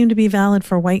only seem to be valid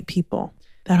for white people.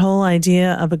 That whole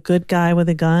idea of a good guy with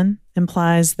a gun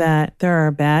implies that there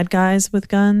are bad guys with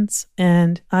guns.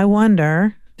 And I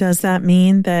wonder, does that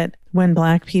mean that when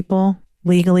Black people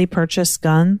legally purchase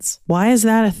guns, why is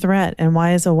that a threat? And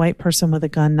why is a white person with a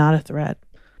gun not a threat?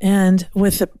 And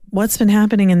with what's been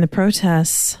happening in the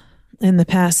protests in the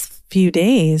past few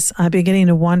days, I'm beginning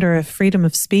to wonder if freedom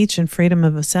of speech and freedom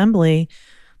of assembly,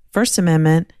 First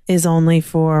Amendment, is only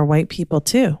for white people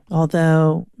too.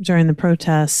 Although during the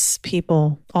protests,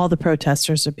 all the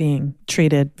protesters are being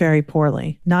treated very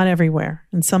poorly. Not everywhere.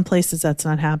 In some places that's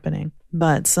not happening.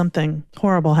 But something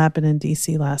horrible happened in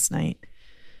DC last night.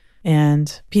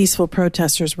 And peaceful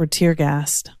protesters were tear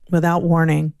gassed without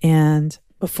warning and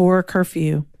before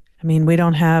curfew. I mean, we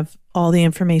don't have all the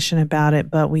information about it,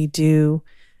 but we do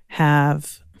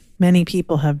have, many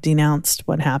people have denounced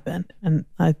what happened. And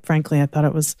frankly, I thought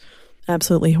it was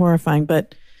absolutely horrifying.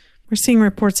 But we're seeing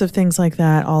reports of things like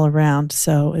that all around.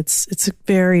 So it's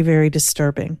very, very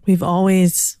disturbing. We've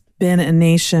always been a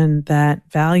nation that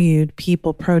valued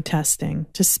people protesting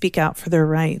to speak out for their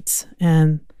rights.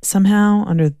 And somehow,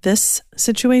 under this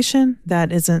situation,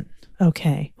 that isn't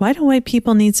okay. Why do white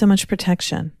people need so much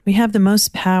protection? We have the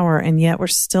most power, and yet we're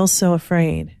still so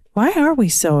afraid. Why are we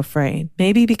so afraid?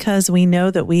 Maybe because we know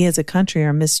that we as a country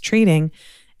are mistreating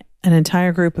an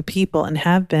entire group of people and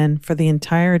have been for the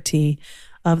entirety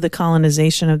of the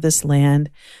colonization of this land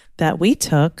that we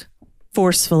took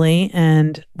forcefully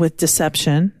and with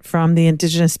deception from the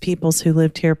indigenous peoples who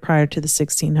lived here prior to the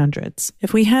 1600s.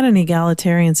 If we had an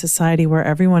egalitarian society where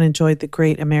everyone enjoyed the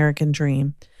great American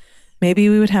dream, maybe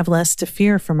we would have less to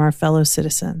fear from our fellow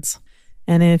citizens.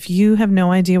 And if you have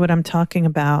no idea what I'm talking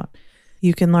about,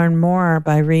 you can learn more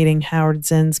by reading Howard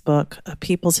Zinn's book, A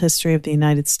People's History of the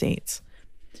United States,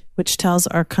 which tells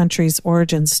our country's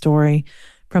origin story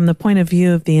from the point of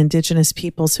view of the indigenous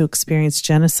peoples who experienced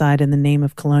genocide in the name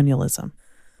of colonialism.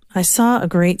 I saw a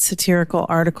great satirical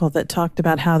article that talked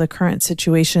about how the current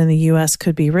situation in the U.S.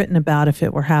 could be written about if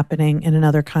it were happening in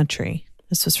another country.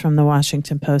 This was from the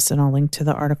Washington Post, and I'll link to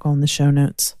the article in the show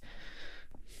notes.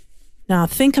 Now,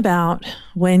 think about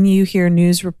when you hear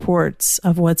news reports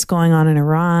of what's going on in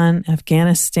Iran,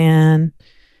 Afghanistan,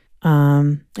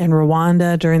 and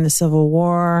Rwanda during the Civil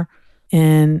War,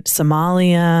 in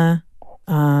Somalia,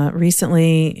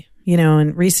 recently,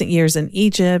 in recent years in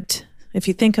Egypt. If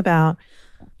you think about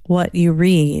what you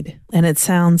read, and it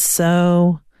sounds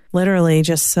so literally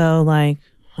just so like,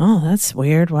 oh, that's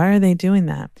weird. Why are they doing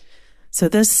that? So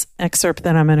this excerpt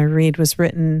that I'm going to read was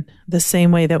written the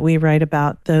same way that we write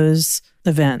about those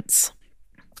events.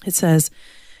 It says,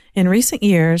 in recent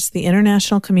years, the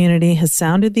international community has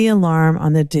sounded the alarm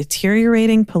on the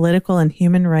deteriorating political and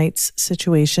human rights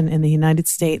situation in the United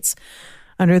States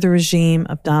under the regime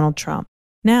of Donald Trump.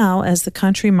 Now, as the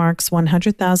country marks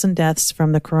 100,000 deaths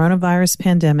from the coronavirus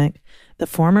pandemic, the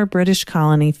former British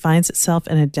colony finds itself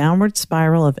in a downward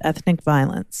spiral of ethnic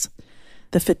violence.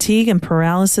 The fatigue and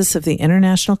paralysis of the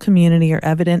international community are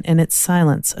evident in its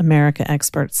silence, America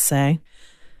experts say.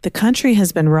 The country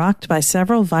has been rocked by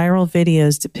several viral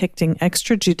videos depicting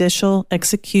extrajudicial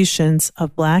executions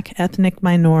of Black ethnic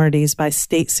minorities by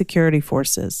state security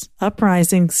forces.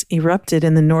 Uprisings erupted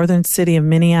in the northern city of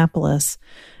Minneapolis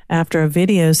after a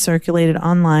video circulated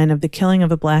online of the killing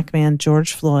of a Black man,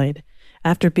 George Floyd,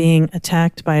 after being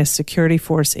attacked by a security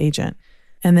force agent.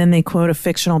 And then they quote a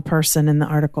fictional person in the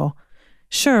article.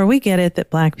 Sure, we get it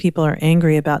that Black people are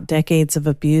angry about decades of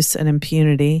abuse and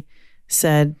impunity,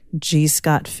 said G.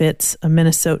 Scott Fitz, a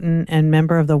Minnesotan and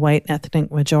member of the white ethnic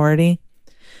majority.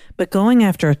 But going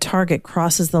after a target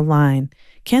crosses the line.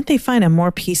 Can't they find a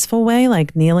more peaceful way,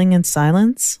 like kneeling in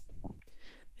silence?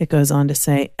 It goes on to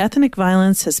say, ethnic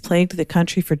violence has plagued the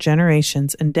country for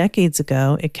generations, and decades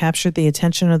ago, it captured the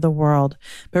attention of the world.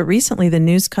 But recently, the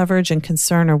news coverage and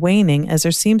concern are waning as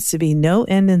there seems to be no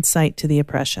end in sight to the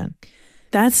oppression.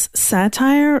 That's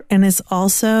satire and is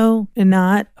also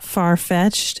not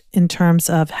far-fetched in terms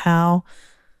of how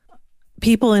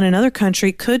people in another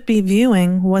country could be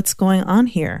viewing what's going on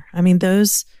here. I mean,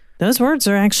 those words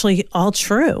are actually all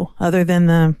true, other than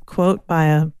the quote by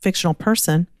a fictional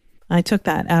person. I took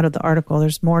that out of the article.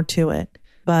 There's more to it.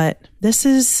 But this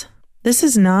is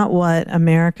not what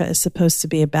America is supposed to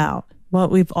be about. What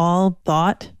we've all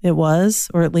thought it was,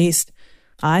 or at least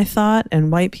I thought,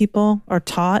 and white people are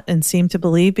taught and seem to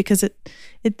believe, because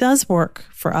it does work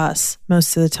for us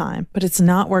most of the time, but it's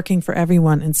not working for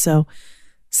everyone. And so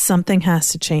something has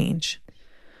to change.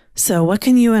 So what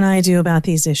can you and I do about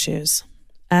these issues?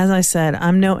 As I said,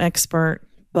 I'm no expert,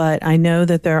 but I know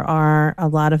that there are a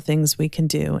lot of things we can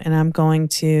do. And I'm going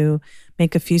to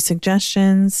make a few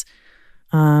suggestions,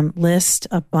 list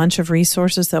a bunch of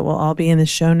resources that will all be in the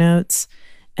show notes.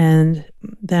 And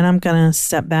then I'm going to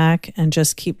step back and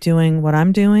just keep doing what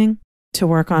I'm doing to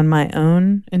work on my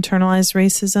own internalized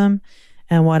racism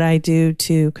and what I do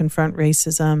to confront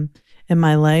racism in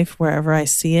my life wherever I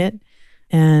see it,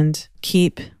 and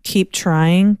keep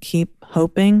trying, keep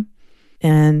hoping,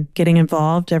 and getting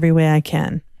involved every way I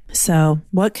can. So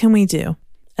what can we do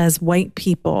as white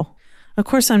people? Of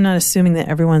course, I'm not assuming that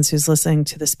everyone who's listening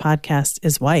to this podcast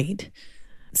is white.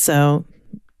 So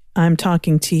I'm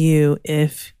talking to you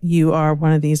if you are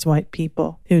one of these white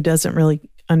people who doesn't really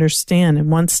understand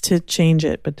and wants to change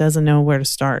it, but doesn't know where to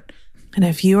start. And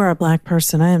if you are a Black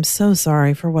person, I am so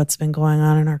sorry for what's been going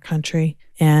on in our country.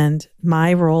 And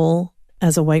my role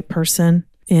as a white person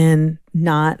in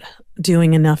not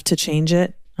doing enough to change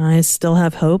it, I still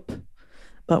have hope,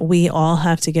 but we all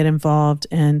have to get involved.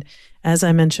 And as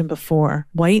I mentioned before,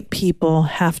 white people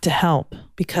have to help,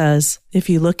 because if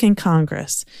you look in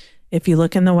Congress, if you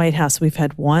look in the White House, we've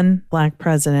had one Black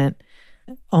president,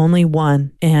 only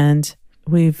one, and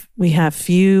we have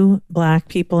few Black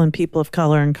people and people of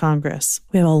color in Congress.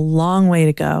 We have a long way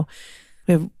to go.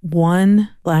 We have one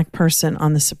Black person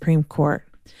on the Supreme Court.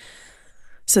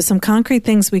 So some concrete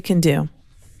things we can do.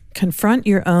 Confront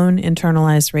your own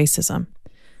internalized racism.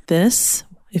 This,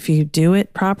 if you do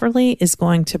it properly, is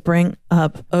going to bring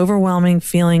up overwhelming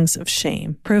feelings of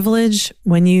shame. Privilege,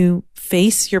 when you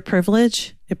face your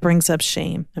privilege, it brings up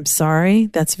shame. I'm sorry,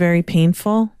 that's very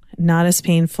painful. Not as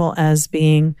painful as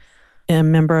being a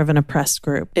member of an oppressed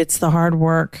group. It's the hard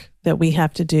work that we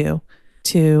have to do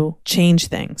to change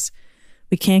things.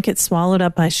 We can't get swallowed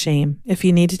up by shame. If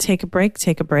you need to take a break,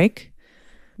 take a break.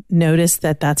 Notice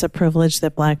that that's a privilege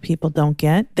that Black people don't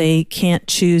get. They can't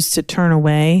choose to turn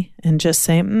away and just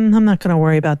say, I'm not going to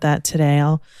worry about that today.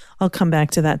 I'll come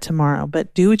back to that tomorrow.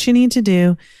 But do what you need to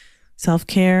do.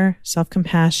 Self-care,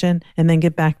 self-compassion, and then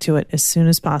get back to it as soon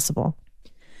as possible.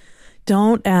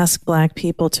 Don't ask Black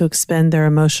people to expend their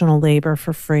emotional labor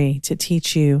for free to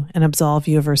teach you and absolve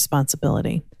you of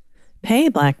responsibility. Pay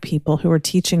Black people who are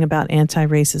teaching about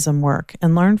anti-racism work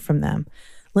and learn from them.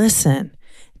 Listen.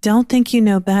 Don't think you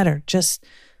know better. Just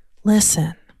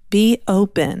listen. Be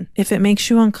open. If it makes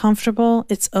you uncomfortable,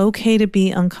 it's okay to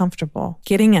be uncomfortable.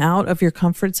 Getting out of your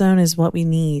comfort zone is what we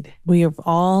need. We have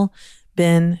all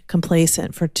been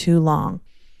complacent for too long.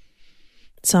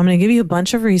 So I'm going to give you a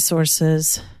bunch of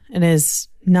resources. It is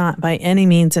not by any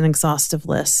means an exhaustive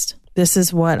list. This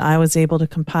is what I was able to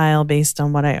compile based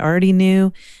on what I already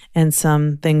knew and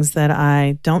some things that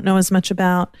I don't know as much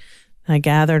about. I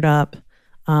gathered up.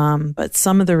 But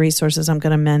some of the resources I'm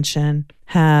going to mention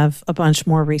have a bunch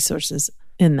more resources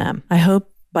in them. I hope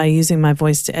by using my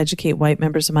voice to educate white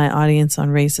members of my audience on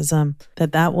racism,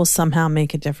 that will somehow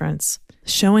make a difference.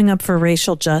 Showing Up for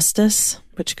Racial Justice,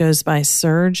 which goes by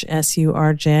Surj,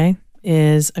 S-U-R-J,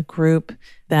 is a group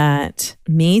that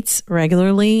meets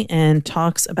regularly and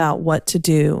talks about what to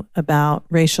do about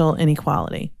racial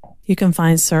inequality. You can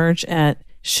find Surj at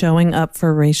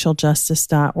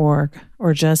showingupforracialjustice.org,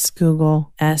 or just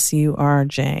Google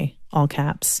SURJ, all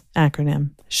caps, acronym,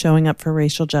 Showing Up for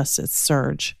Racial Justice,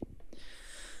 Surj.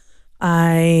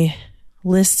 I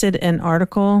listed an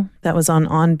article that was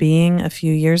on Being a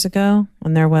few years ago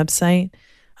on their website,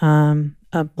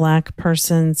 a Black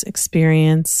person's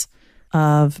experience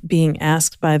of being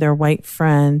asked by their white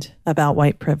friend about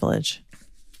white privilege.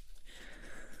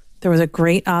 There was a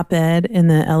great op-ed in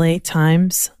the LA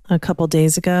Times a couple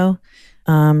days ago,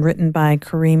 written by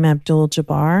Kareem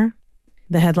Abdul-Jabbar.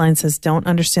 The headline says, "Don't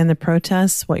understand the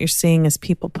protests. What you're seeing is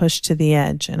people pushed to the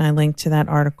edge." And I linked to that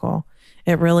article.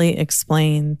 It really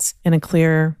explains in a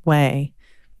clear way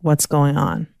what's going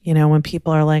on. You know, when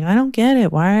people are like, I don't get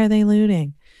it. Why are they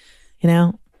looting? You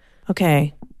know,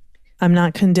 okay, I'm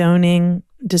not condoning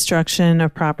destruction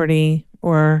of property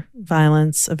or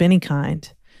violence of any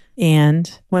kind. And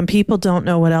when people don't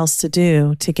know what else to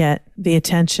do to get the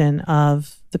attention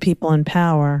of the people in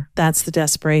power, that's the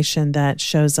desperation that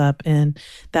shows up in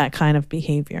that kind of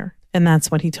behavior. And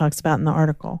that's what he talks about in the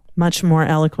article, much more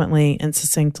eloquently and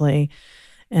succinctly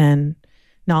and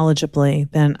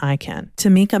knowledgeably than I can.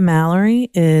 Tamika Mallory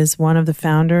is one of the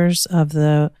founders of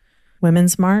the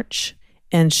Women's March,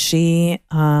 and she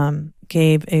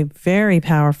gave a very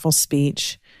powerful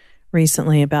speech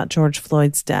recently about George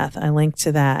Floyd's death. I linked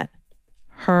to that.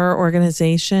 Her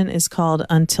organization is called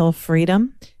Until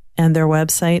Freedom, and their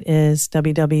website is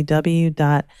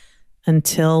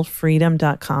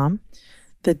www.untilfreedom.com.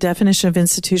 The definition of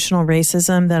institutional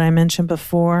racism that I mentioned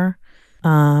before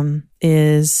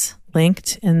is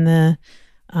linked in the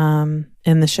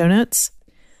show notes.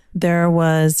 There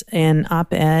was an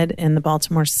op-ed in the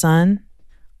Baltimore Sun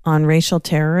on racial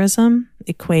terrorism,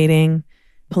 equating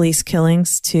police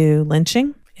killings to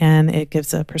lynching, and it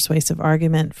gives a persuasive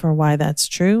argument for why that's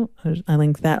true. I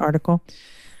linked that article.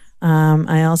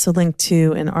 I also linked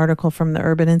to an article from the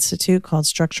Urban Institute called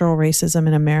Structural Racism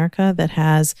in America that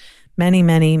has many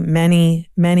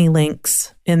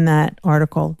links in that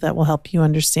article that will help you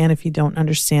understand if you don't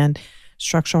understand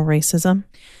structural racism.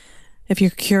 If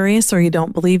you're curious or you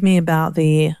don't believe me about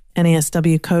the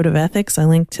NASW Code of Ethics, I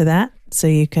linked to that so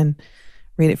you can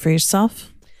read it for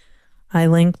yourself. I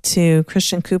linked to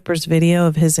Christian Cooper's video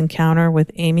of his encounter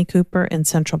with Amy Cooper in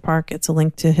Central Park. It's a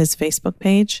link to his Facebook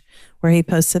page where he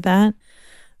posted that.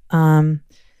 I'm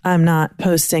not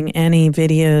posting any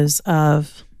videos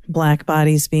of Black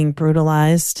bodies being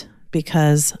brutalized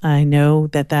because I know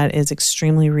that that is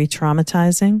extremely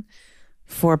re-traumatizing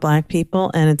for Black people,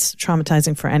 and it's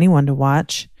traumatizing for anyone to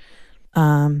watch.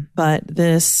 But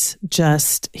this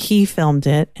he filmed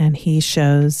it, and he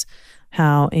shows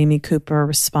how Amy Cooper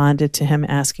responded to him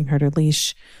asking her to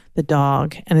leash the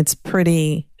dog. And it's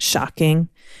pretty shocking,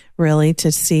 really,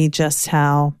 to see just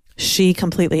how she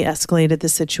completely escalated the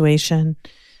situation.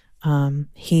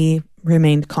 He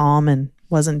remained calm and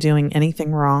wasn't doing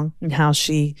anything wrong, and how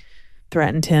she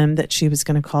threatened him that she was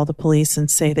going to call the police and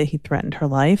say that he threatened her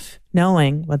life,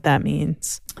 knowing what that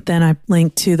means. Then I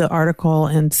linked to the article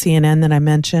in CNN that I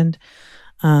mentioned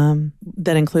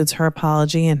that includes her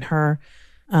apology and her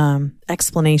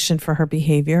explanation for her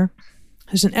behavior.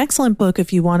 There's an excellent book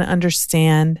if you want to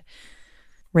understand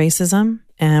racism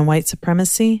and white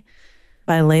supremacy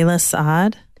by Layla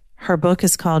Saad. Her book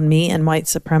is called Me and White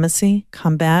Supremacy: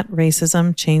 Combat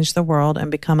Racism, Change the World,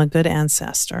 and Become a Good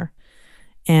Ancestor.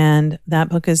 And that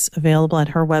book is available at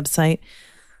her website,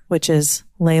 which is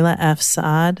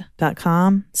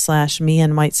laylafsaad.com/me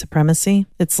and white supremacy.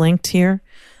 It's linked here.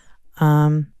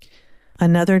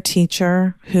 Another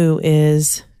teacher who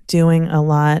is doing a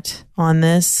lot on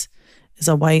this is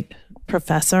a white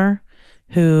professor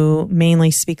who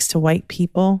mainly speaks to white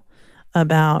people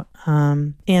about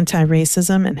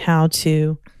anti-racism and how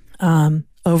to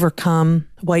overcome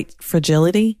white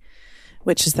fragility,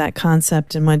 which is that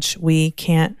concept in which we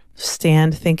can't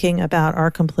stand thinking about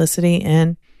our complicity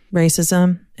in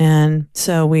racism. And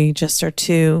so we just are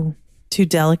too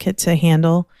delicate to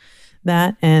handle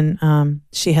that. And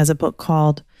she has a book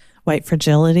called White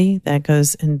Fragility that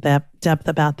goes in depth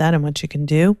about that and what you can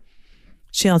do.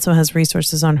 She also has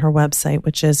resources on her website,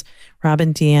 which is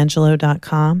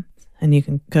robindiangelo.com. And you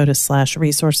can go to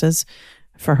 /resources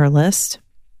for her list.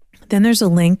 Then there's a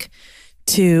link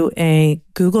to a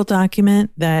Google document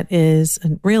that is a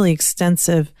really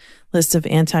extensive list of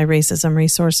anti-racism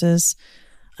resources.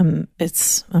 I'm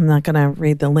not going to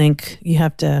read the link. You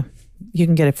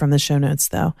can get it from the show notes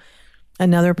though.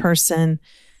 Another person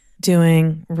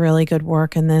doing really good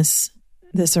work in this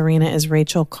arena is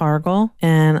Rachel Cargill.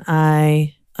 And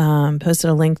I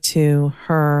posted a link to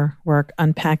her work,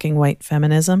 Unpacking White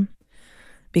Feminism,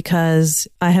 because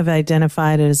I have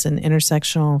identified as an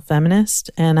intersectional feminist,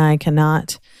 and I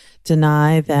cannot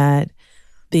deny that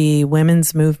the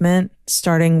women's movement,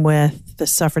 starting with the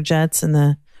suffragettes in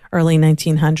the early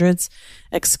 1900s,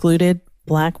 excluded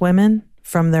Black women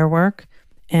from their work.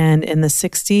 And in the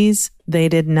 60s, they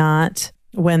did not,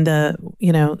 when the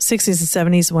 60s and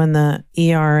 70s, when the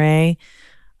ERA,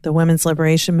 the Women's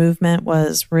Liberation Movement,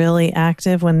 was really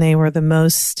active, when they were the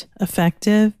most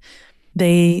effective,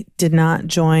 they did not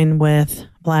join with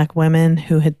Black women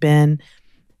who had been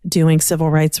doing civil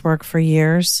rights work for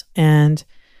years. And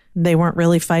they weren't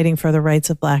really fighting for the rights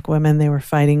of Black women. They were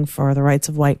fighting for the rights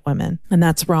of white women. And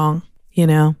that's wrong.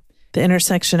 The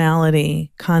intersectionality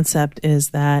concept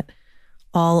is that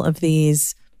all of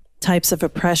these types of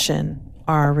oppression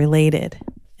are related.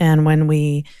 And when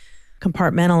we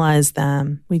compartmentalize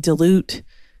them, we dilute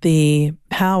the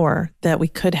power that we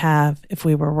could have if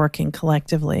we were working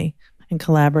collectively and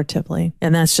collaboratively.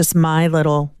 And that's just my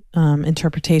little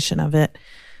interpretation of it.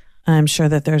 I'm sure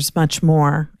that there's much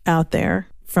more out there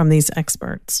from these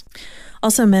experts.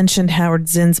 Also mentioned Howard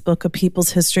Zinn's book, A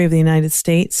People's History of the United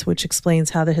States, which explains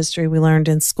how the history we learned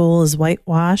in school is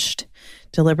whitewashed,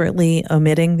 deliberately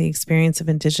omitting the experience of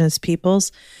indigenous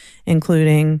peoples,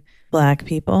 including Black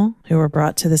people who were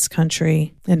brought to this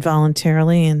country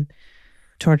involuntarily and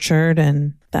tortured.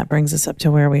 And that brings us up to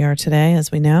where we are today,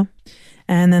 as we know.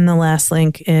 And then the last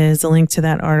link is a link to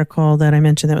that article that I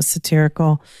mentioned that was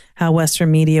satirical, how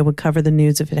Western media would cover the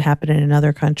news if it happened in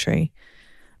another country,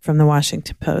 from the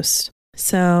Washington Post.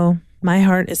 So my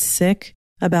heart is sick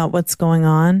about what's going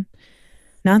on.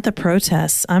 Not the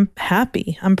protests. I'm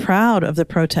happy. I'm proud of the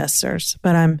protesters,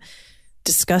 but I'm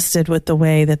disgusted with the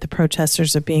way that the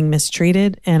protesters are being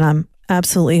mistreated. And I'm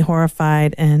absolutely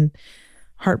horrified and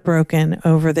heartbroken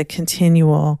over the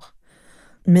continual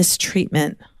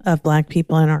mistreatment of Black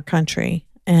people in our country.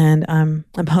 And I'm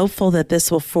hopeful that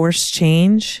this will force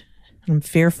change. I'm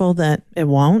fearful that it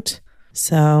won't.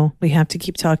 So we have to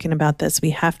keep talking about this.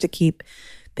 We have to keep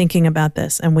thinking about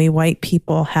this. And we white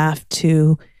people have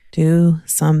to do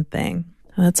something.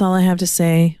 That's all I have to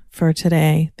say for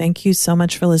today. Thank you so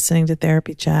much for listening to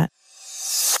Therapy Chat.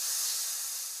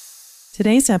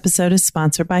 Today's episode is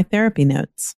sponsored by Therapy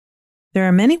Notes. There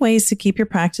are many ways to keep your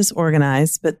practice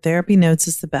organized, but Therapy Notes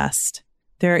is the best.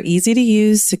 Their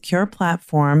easy-to-use, secure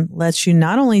platform lets you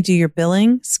not only do your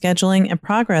billing, scheduling, and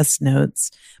progress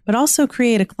notes, but also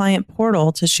create a client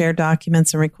portal to share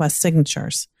documents and request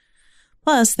signatures.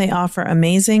 Plus, they offer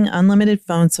amazing unlimited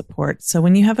phone support, so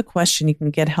when you have a question, you can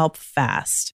get help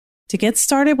fast. To get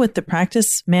started with the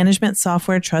practice management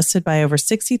software trusted by over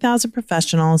 60,000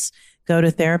 professionals, go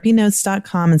to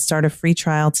therapynotes.com and start a free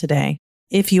trial today.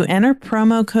 If you enter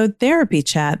promo code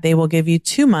TherapyChat, they will give you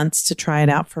 2 months to try it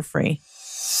out for free.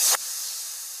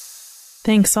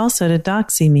 Thanks also to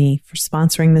DoxyMe for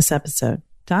sponsoring this episode.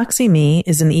 DoxyMe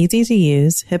is an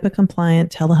easy-to-use,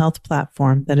 HIPAA-compliant telehealth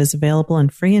platform that is available in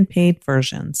free and paid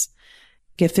versions.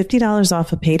 Get $50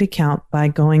 off a paid account by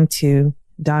going to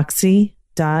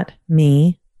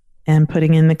doxy.me and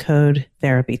putting in the code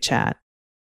TherapyChat.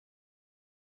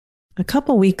 A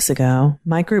couple weeks ago,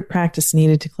 my group practice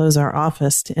needed to close our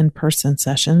office to in-person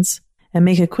sessions and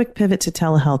make a quick pivot to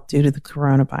telehealth due to the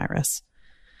coronavirus.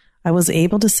 I was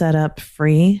able to set up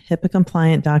free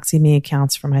HIPAA-compliant DoxyMe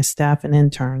accounts for my staff and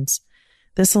interns.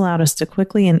 This allowed us to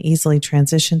quickly and easily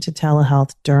transition to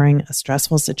telehealth during a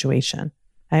stressful situation.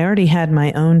 I already had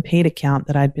my own paid account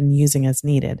that I'd been using as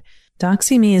needed.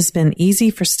 DoxyMe has been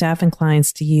easy for staff and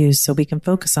clients to use so we can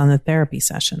focus on the therapy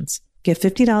sessions. Get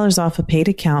 $50 off a paid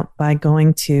account by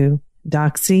going to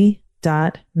doxy.me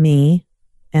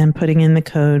and putting in the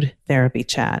code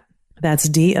TherapyChat. That's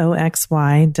doxy.me.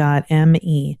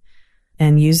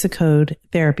 And use the code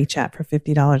TherapyChat for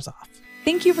 $50 off.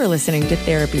 Thank you for listening to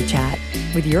Therapy Chat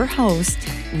with your host,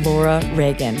 Laura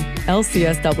Reagan,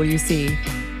 LCSWC.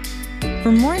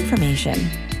 For more information,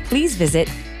 please visit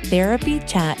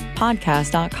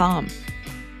therapychatpodcast.com.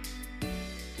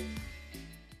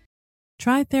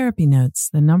 Try Therapy Notes,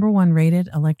 the #1 rated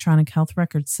electronic health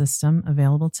record system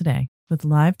available today. With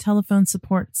live telephone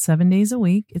support 7 days a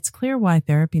week, it's clear why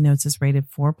Therapy Notes is rated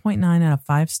 4.9 out of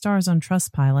 5 stars on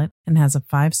Trustpilot and has a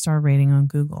 5-star rating on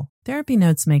Google. Therapy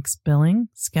Notes makes billing,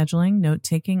 scheduling,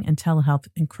 note-taking, and telehealth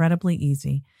incredibly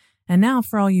easy. And now,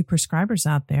 for all you prescribers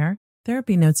out there,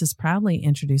 Therapy Notes is proudly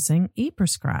introducing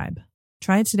ePrescribe.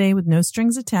 Try it today with no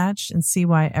strings attached and see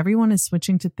why everyone is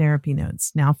switching to Therapy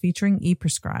Notes, now featuring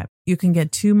ePrescribe. You can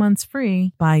get 2 months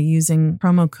free by using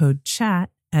promo code CHAT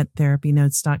at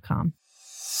therapynotes.com.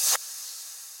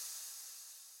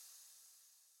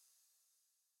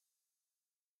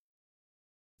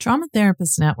 Trauma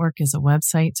Therapist Network is a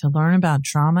website to learn about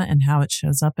trauma and how it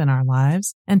shows up in our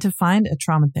lives and to find a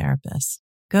trauma therapist.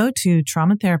 Go to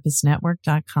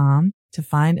traumatherapistnetwork.com to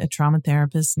find a trauma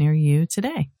therapist near you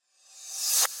today.